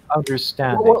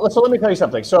 Understanding. Well, so let me tell you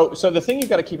something. So the thing you've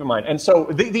got to keep in mind, and so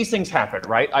these things happen,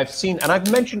 right? I've seen, and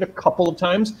I've mentioned a couple of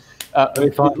times,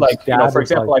 like, you know, for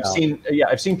example,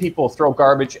 I've seen people throw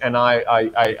garbage, and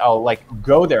I'll like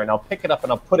go there and I'll pick it up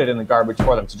and I'll put it in the garbage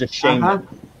for them to just shame them.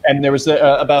 And there was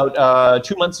about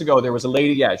 2 months ago, there was a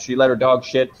lady, she let her dog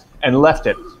shit and left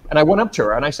it. And I went up to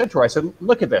her and I said to her, I said,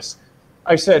 look at this.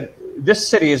 I said, this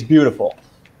city is beautiful.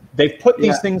 They've put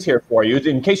these things here for you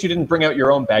in case you didn't bring out your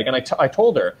own bag. And I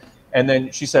told her, and then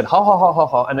she said, ha, ha, ha, ha,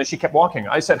 ha. And then she kept walking.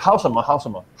 I said, house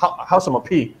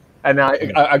pee. And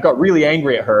I got really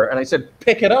angry at her. And I said,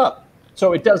 pick it up.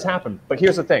 So it does happen. But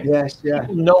here's the thing.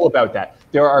 People know about that.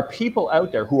 There are people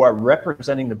out there who are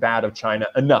representing the bad of China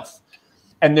enough.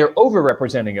 And they're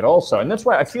over-representing it also. And that's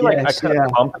why I feel like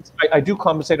I do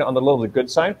compensate it on the little the good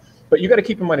side. But you got to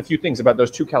keep in mind a few things about those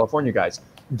two California guys.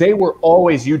 They were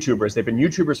always YouTubers. They've been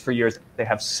YouTubers for years. They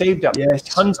have saved up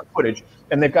tons of footage,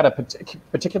 and they've got a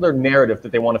particular narrative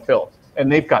that they want to fill.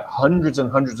 And they've got hundreds and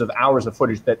hundreds of hours of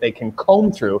footage that they can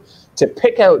comb through to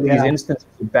pick out these instances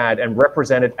of bad and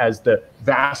represent it as the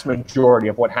vast majority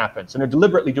of what happens. And they're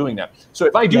deliberately doing that. So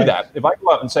if I do that, if I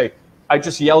go out and say, I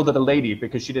just yelled at a lady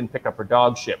because she didn't pick up her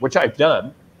dog shit, which I've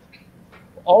done,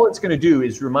 all it's going to do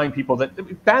is remind people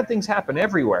that bad things happen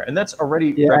everywhere, and that's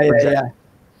already represented.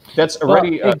 That's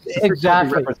already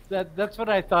exactly. That's what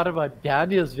I thought about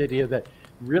Daniel's video that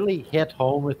really hit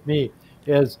home with me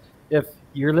is if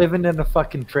you're living in a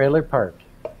fucking trailer park,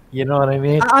 you know what I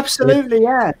mean? Absolutely,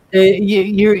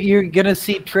 You're gonna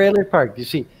see trailer park. You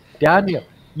see, Daniel,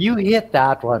 you hit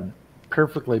that one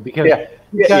perfectly because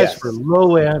you guys were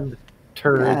low end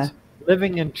turds.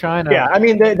 Living in China. Yeah, I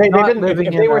mean, they didn't. If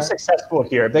they were successful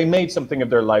here, if they made something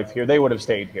of their life here, they would have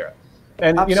stayed here.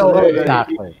 And absolutely.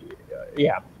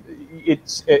 Yeah,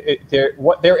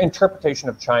 what their interpretation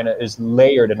of China is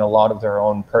layered in a lot of their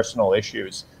own personal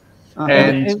issues.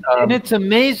 And it's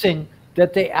amazing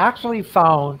that they actually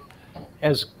found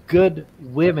as good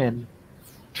women,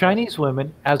 Chinese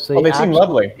women, as they. Oh, they seem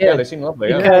lovely. Yeah, they seem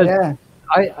lovely. Because yeah.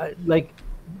 I like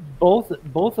both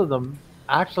of them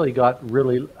actually got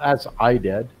really, as I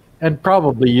did, and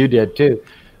probably you did too.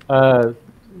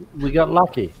 We got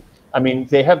lucky. I mean,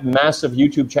 they have massive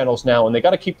YouTube channels now, and they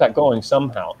got to keep that going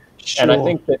somehow. Sure. And I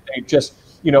think that they just,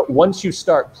 you know, once you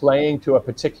start playing to a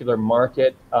particular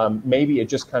market, maybe it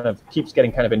just kind of keeps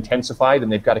getting kind of intensified,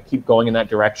 and they've got to keep going in that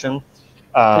direction.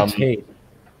 It's hate.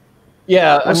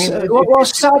 Yeah, I mean, well,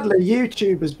 sadly,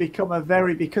 YouTube has become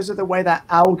because of the way that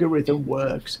algorithm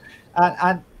works,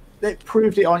 and they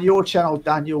proved it on your channel,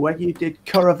 Daniel, when you did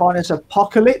Coronavirus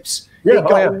Apocalypse. Yeah, it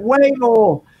got way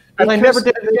more. And I never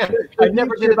did it again. The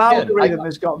YouTube algorithm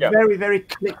has got very, very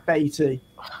clickbaity.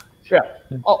 Yeah.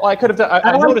 Oh, I could have done.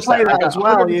 I noticed that as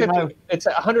well. You know, it's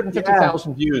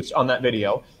 150,000 views on that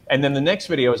video, and then the next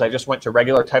video is I just went to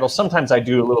regular titles. Sometimes I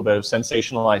do a little bit of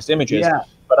sensationalized images,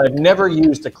 but I've never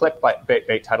used a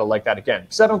clickbait title like that again.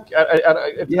 Because I don't.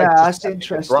 That's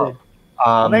interesting.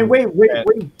 I mean,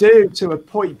 we do to a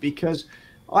point, because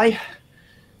I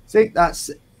think that's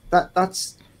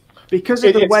because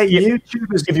of the way YouTube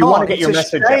has if you want to get your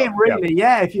message out, really,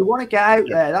 if you want to get out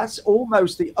there, that's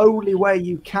almost the only way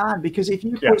you can. Because if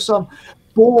you put some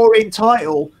boring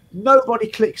title, nobody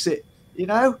clicks it. You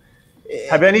know.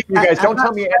 Have any of you guys? Don't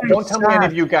tell me any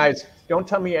of you guys. Don't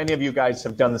tell me any of you guys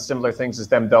have done the similar things as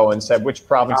them, though, and said which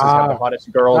provinces have the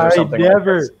hottest girls or something.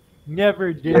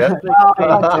 Never did. Yeah.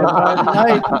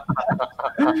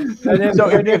 So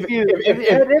if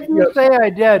you say I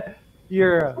did,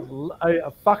 you're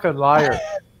a fucking liar.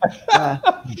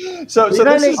 So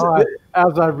this is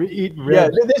as I'm eating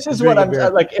ribs. Yeah, this is what I'm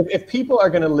like. If people are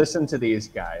going to listen to these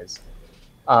guys,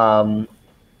 and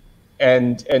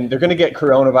they're going to get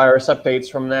coronavirus updates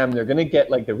from them, they're going to get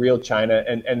like the real China,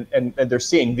 and they're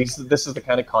seeing this is the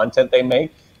kind of content they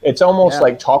make. It's almost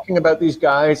like talking about these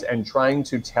guys and trying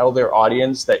to tell their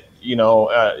audience that, you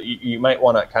know, you might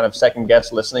want to kind of second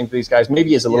guess listening to these guys.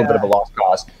 Maybe is a little bit of a lost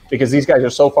cause, because these guys are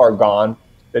so far gone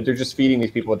that they're just feeding these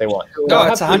people what they want. No,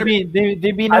 it's 100.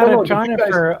 They've been out of China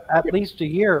for at least a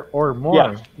year or more.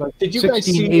 Yeah. Like did you guys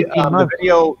see the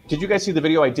video? Did you guys see the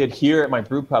video I did here at my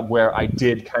brew pub where I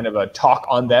did kind of a talk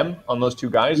on them, on those two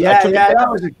guys? Yeah, that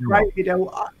was a great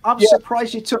video. I'm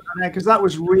surprised you took that there, because that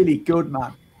was really good,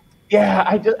 man. Yeah,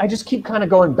 I just keep kind of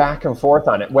going back and forth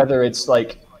on it, whether it's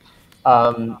like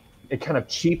it kind of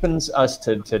cheapens us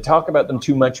to talk about them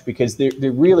too much, because they're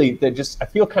just, I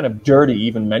feel kind of dirty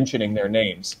even mentioning their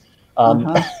names. And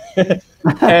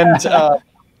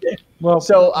well,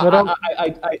 so I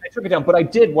took it down, but I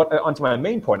did onto my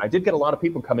main point. I did get a lot of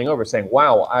people coming over saying,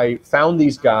 "Wow, I found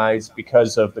these guys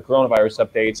because of the coronavirus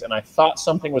updates, and I thought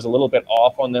something was a little bit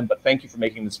off on them, but thank you for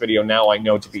making this video. Now I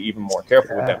know to be even more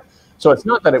careful with them." So it's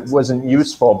not that it wasn't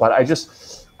useful, but I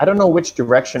don't know which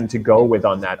direction to go with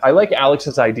on that. I like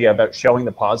Alex's idea about showing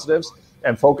the positives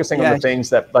and focusing on the things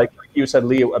that, like you said,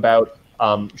 Lee, about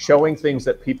showing things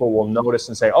that people will notice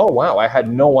and say, "Oh, wow, I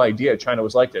had no idea China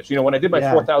was like this." You know, when I did my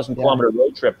 4,000 kilometer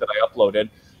road trip that I uploaded,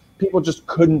 people just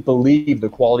couldn't believe the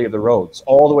quality of the roads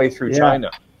all the way through China,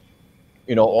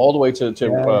 you know, all the way to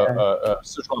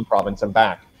Sichuan province and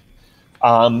back.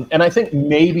 And I think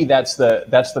maybe that's the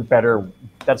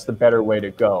better way to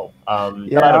go. But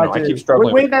I don't know. I keep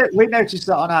struggling. We noticed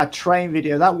that on our train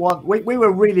video. That one, we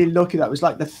were really lucky. That was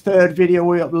like the third video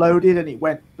we uploaded, and it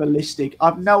went ballistic.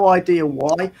 I've no idea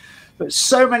why, but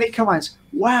so many comments.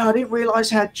 Wow, I didn't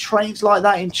realize I had trains like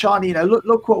that in China. You know,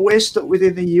 look what we're stuck with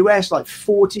in the US, like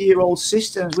 40-year-old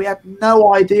systems. We had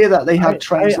no idea that they had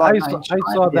trains like that in China.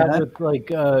 I saw that with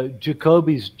like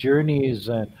Jacoby's Journeys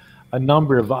and a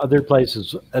number of other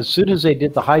places. As soon as they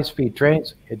did the high-speed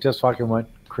trains, it just fucking went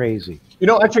crazy. You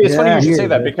know, actually, it's funny you should say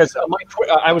that, because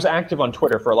I was active on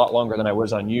Twitter for a lot longer than I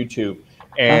was on YouTube,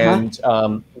 and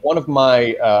one of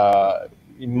my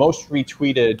most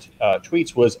retweeted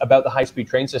tweets was about the high-speed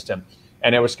train system,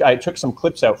 and I took some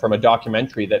clips out from a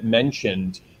documentary that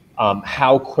mentioned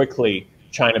how quickly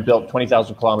China built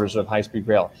 20,000 kilometers of high-speed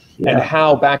rail, and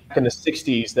how back in the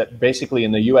 60s that basically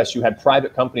in the US you had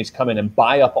private companies come in and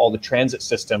buy up all the transit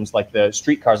systems, like the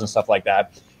streetcars and stuff like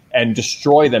that, and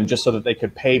destroy them just so that they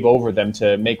could pave over them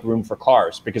to make room for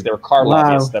cars, because there were car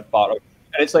lobbyists that bought them.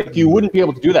 And it's like, you wouldn't be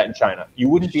able to do that in China. You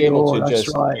wouldn't be able to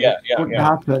just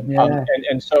happen,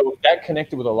 and so that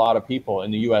connected with a lot of people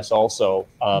in the US also,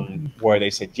 where they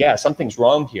said, yeah, something's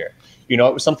wrong here. You know,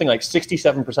 it was something like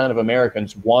 67% of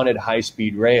Americans wanted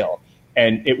high-speed rail,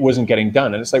 and it wasn't getting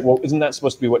done. And it's like, well, isn't that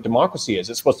supposed to be what democracy is?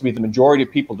 It's supposed to be the majority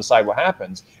of people decide what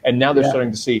happens. And now they're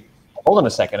starting to see, hold on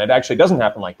a second, it actually doesn't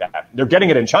happen like that. They're getting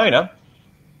it in China,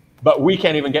 but we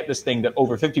can't even get this thing that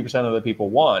over 50% of the people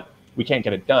want. We can't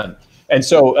get it done. And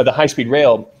so the high-speed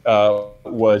rail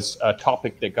was a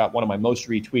topic that got one of my most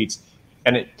retweets.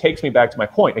 And it takes me back to my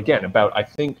point, again, about, I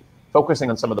think, focusing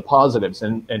on some of the positives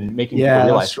and making people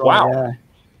realize, wow,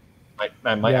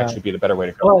 that might actually be the better way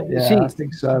to go. Well, see, I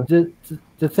think so.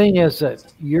 The thing is that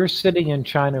you're sitting in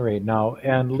China right now,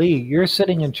 and Lee, you're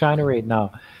sitting in China right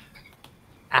now.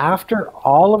 After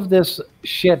all of this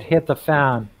shit hit the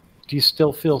fan, do you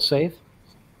still feel safe?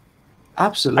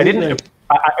 Absolutely. I didn't.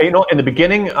 You know, in the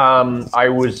beginning, I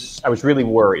was really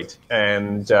worried,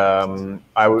 and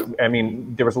I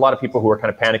mean, there was a lot of people who were kind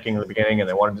of panicking in the beginning, and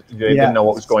they didn't know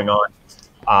what was going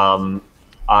on.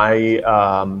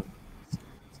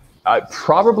 I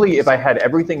probably, if I had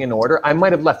everything in order, I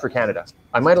might have left for Canada.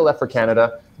 I might have left for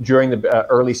Canada during the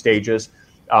early stages.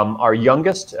 Our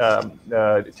youngest,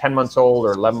 10 months old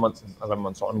or 11 months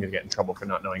old. I'm going to get in trouble for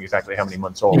not knowing exactly how many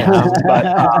months old.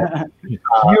 But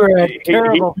you're a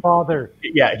terrible father.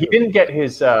 Yeah, he didn't get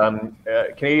his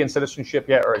Canadian citizenship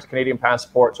yet, or his Canadian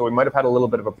passport, so we might have had a little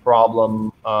bit of a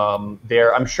problem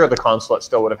there. I'm sure the consulate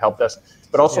still would have helped us.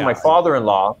 But also my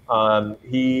father-in-law,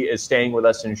 he is staying with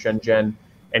us in Shenzhen,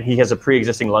 and he has a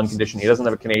pre-existing lung condition. He doesn't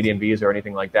have a Canadian visa or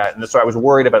anything like that. And so I was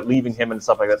worried about leaving him and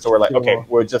stuff like that. So we're like, okay,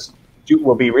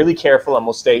 we'll be really careful and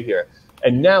we'll stay here.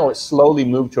 And now it's slowly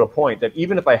moved to a point that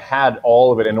even if I had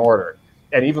all of it in order,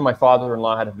 and even my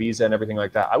father-in-law had a visa and everything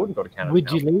like that, I wouldn't go to Canada. Would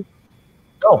you leave?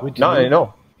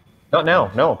 No, not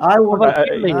now. No.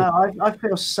 I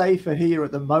feel safer here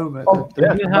at the moment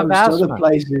than you have most asthma. Other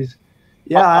places.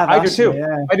 Yeah, I do too.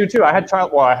 Yeah. I do too. I had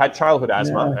childhood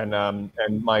asthma,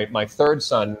 and my third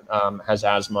son has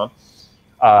asthma,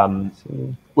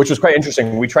 which was quite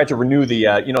interesting. We tried to renew the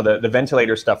the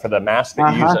ventilator stuff for the mask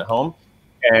that you use at home,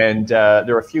 and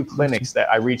there were a few clinics that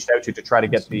I reached out to try to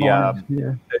get the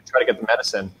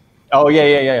medicine. Oh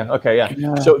yeah. Okay,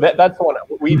 yeah. So that's the one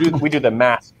we do the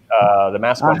mask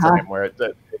one for him where it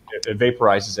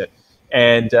vaporizes it.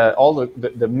 And all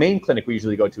the main clinic we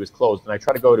usually go to is closed, and I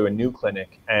try to go to a new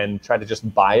clinic and try to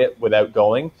just buy it without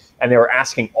going. And they were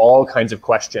asking all kinds of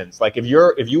questions, like if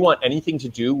you want anything to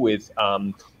do with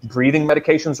breathing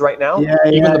medications right now,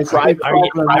 even the private,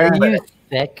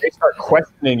 they start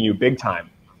questioning you big time,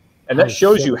 and that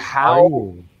shows you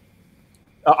how.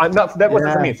 I'm not. That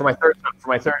wasn't for me. For my third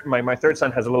son. My third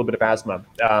son has a little bit of asthma,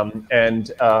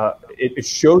 and it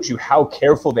shows you how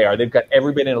careful they are. They've got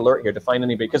every bit in alert here to find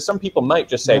anybody, because some people might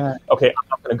just say, "Okay, I'm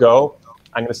not going to go.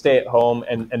 I'm going to stay at home,"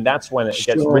 and that's when it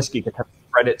gets risky to kind of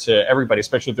spread it to everybody,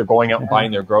 especially if they're going out and buying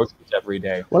their groceries every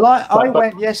day. Well, I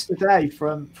went yesterday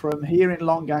from here in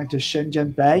Longgang to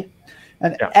Shenzhen Bay.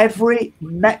 And every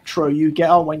metro you get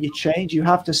on, when you change, you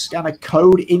have to scan a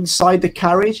code inside the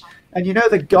carriage. And you know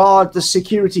the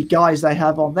security guys they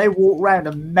have on, they walk around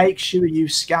and make sure you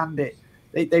scanned it.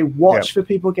 They watch for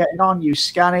people getting on, you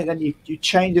scan it, then you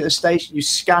change at the station, you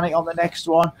scan it on the next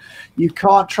one. You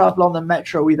can't travel on the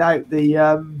metro without the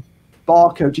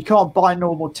barcode. You can't buy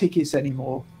normal tickets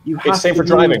anymore. It's same for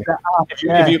driving.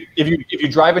 If you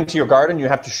drive into your garden, you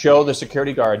have to show the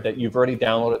security guard that you've already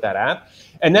downloaded that app.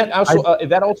 And that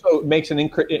also makes an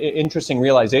interesting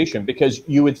realization, because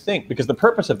you would think, because the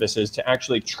purpose of this is to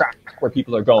actually track where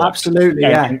people are going. Absolutely,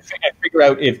 and figure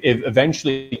out if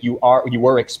eventually you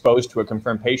were exposed to a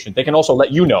confirmed patient. They can also let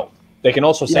you know. They can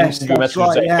also send you a message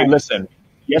and say, hey, listen,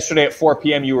 yesterday at 4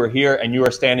 p.m. you were here and you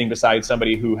are standing beside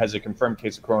somebody who has a confirmed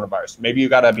case of coronavirus. Maybe you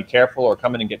got to be careful or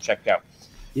come in and get checked out.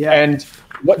 Yeah. And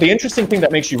what the interesting thing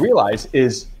that makes you realize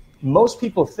is most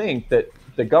people think that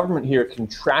the government here can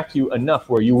track you enough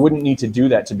where you wouldn't need to do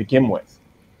that to begin with.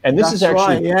 And this is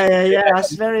actually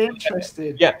that's very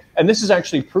interesting. Yeah, and this is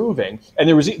actually proving. And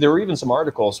there were even some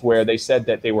articles where they said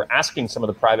that they were asking some of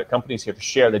the private companies here to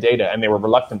share the data, and they were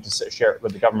reluctant to share it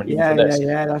with the government. Yeah, for this.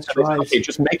 That's right. Said, okay,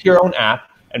 just make your own app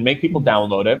and make people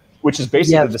download it, which is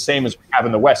basically the same as we have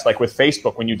in the West. Like with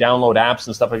Facebook, when you download apps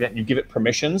and stuff like that, and you give it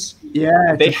permissions.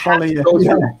 Yeah, they have to go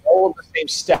through all of the same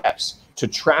steps to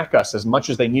track us as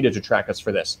much as they needed to track us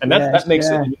for this. And that makes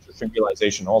it an interesting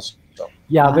realization also.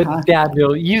 Yeah, but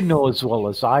Daniel, you know as well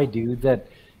as I do that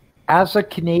as a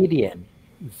Canadian,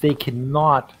 they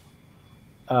cannot,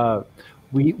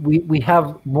 we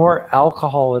have more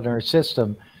alcohol in our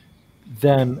system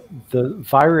than the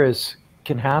virus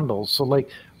can handle. So like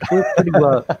we're pretty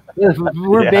well,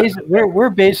 we're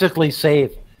basically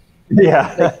safe.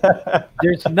 Yeah. Like,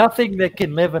 there's nothing that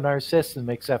can live in our system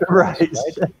except for us,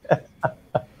 right?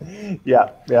 Yeah,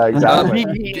 exactly.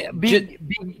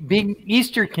 Being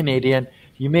Eastern Canadian,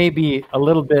 you may be a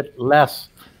little bit less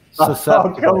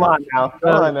susceptible. Oh, come on now.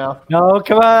 Come on now. No,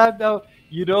 come on. No,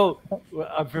 you know,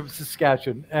 I'm from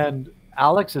Saskatchewan, and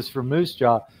Alex is from Moose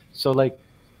Jaw. So, like,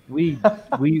 we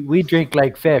drink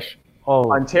like fish.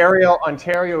 Oh,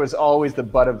 Ontario is always the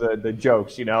butt of the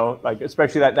jokes, you know, like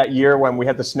especially that year when we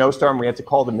had the snowstorm, we had to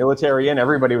call the military in.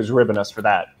 Everybody was ribbing us for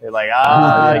that. They're like,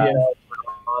 yeah.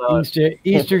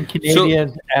 Eastern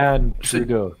Canadians and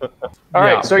Trudeau. All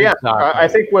right, so yeah, exactly. I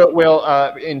think we'll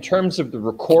in terms of the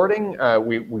recording,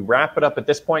 we wrap it up at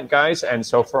this point, guys. And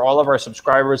so for all of our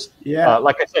subscribers,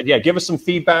 like I said, give us some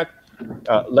feedback.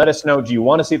 Let us know. Do you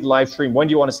want to see the live stream? When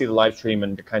do you want to see the live stream?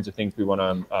 And the kinds of things we want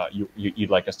to you'd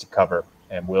like us to cover,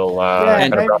 and we'll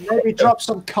maybe drop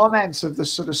some comments of the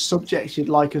sort of subjects you'd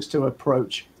like us to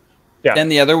approach. Yeah.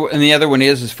 And the other one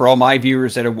is for all my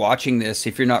viewers that are watching this,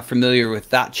 if you're not familiar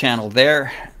with that channel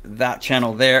there, and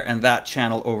that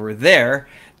channel over there,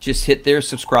 just hit their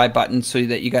subscribe button so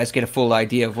that you guys get a full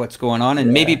idea of what's going on.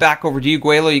 And maybe back over to you,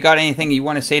 Gweilo. You got anything you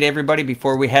want to say to everybody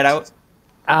before we head out?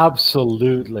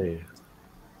 Absolutely.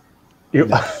 All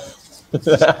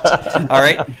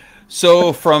right.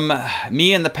 So from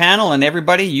me and the panel and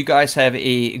everybody, you guys have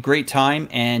a great time,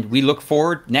 and we look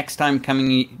forward next time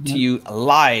coming to you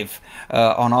live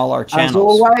on all our channels. As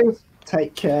always,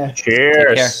 take care.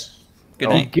 Cheers. Good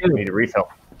night. Need a refill.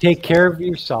 Take care of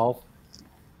yourself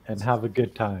and have a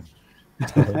good time.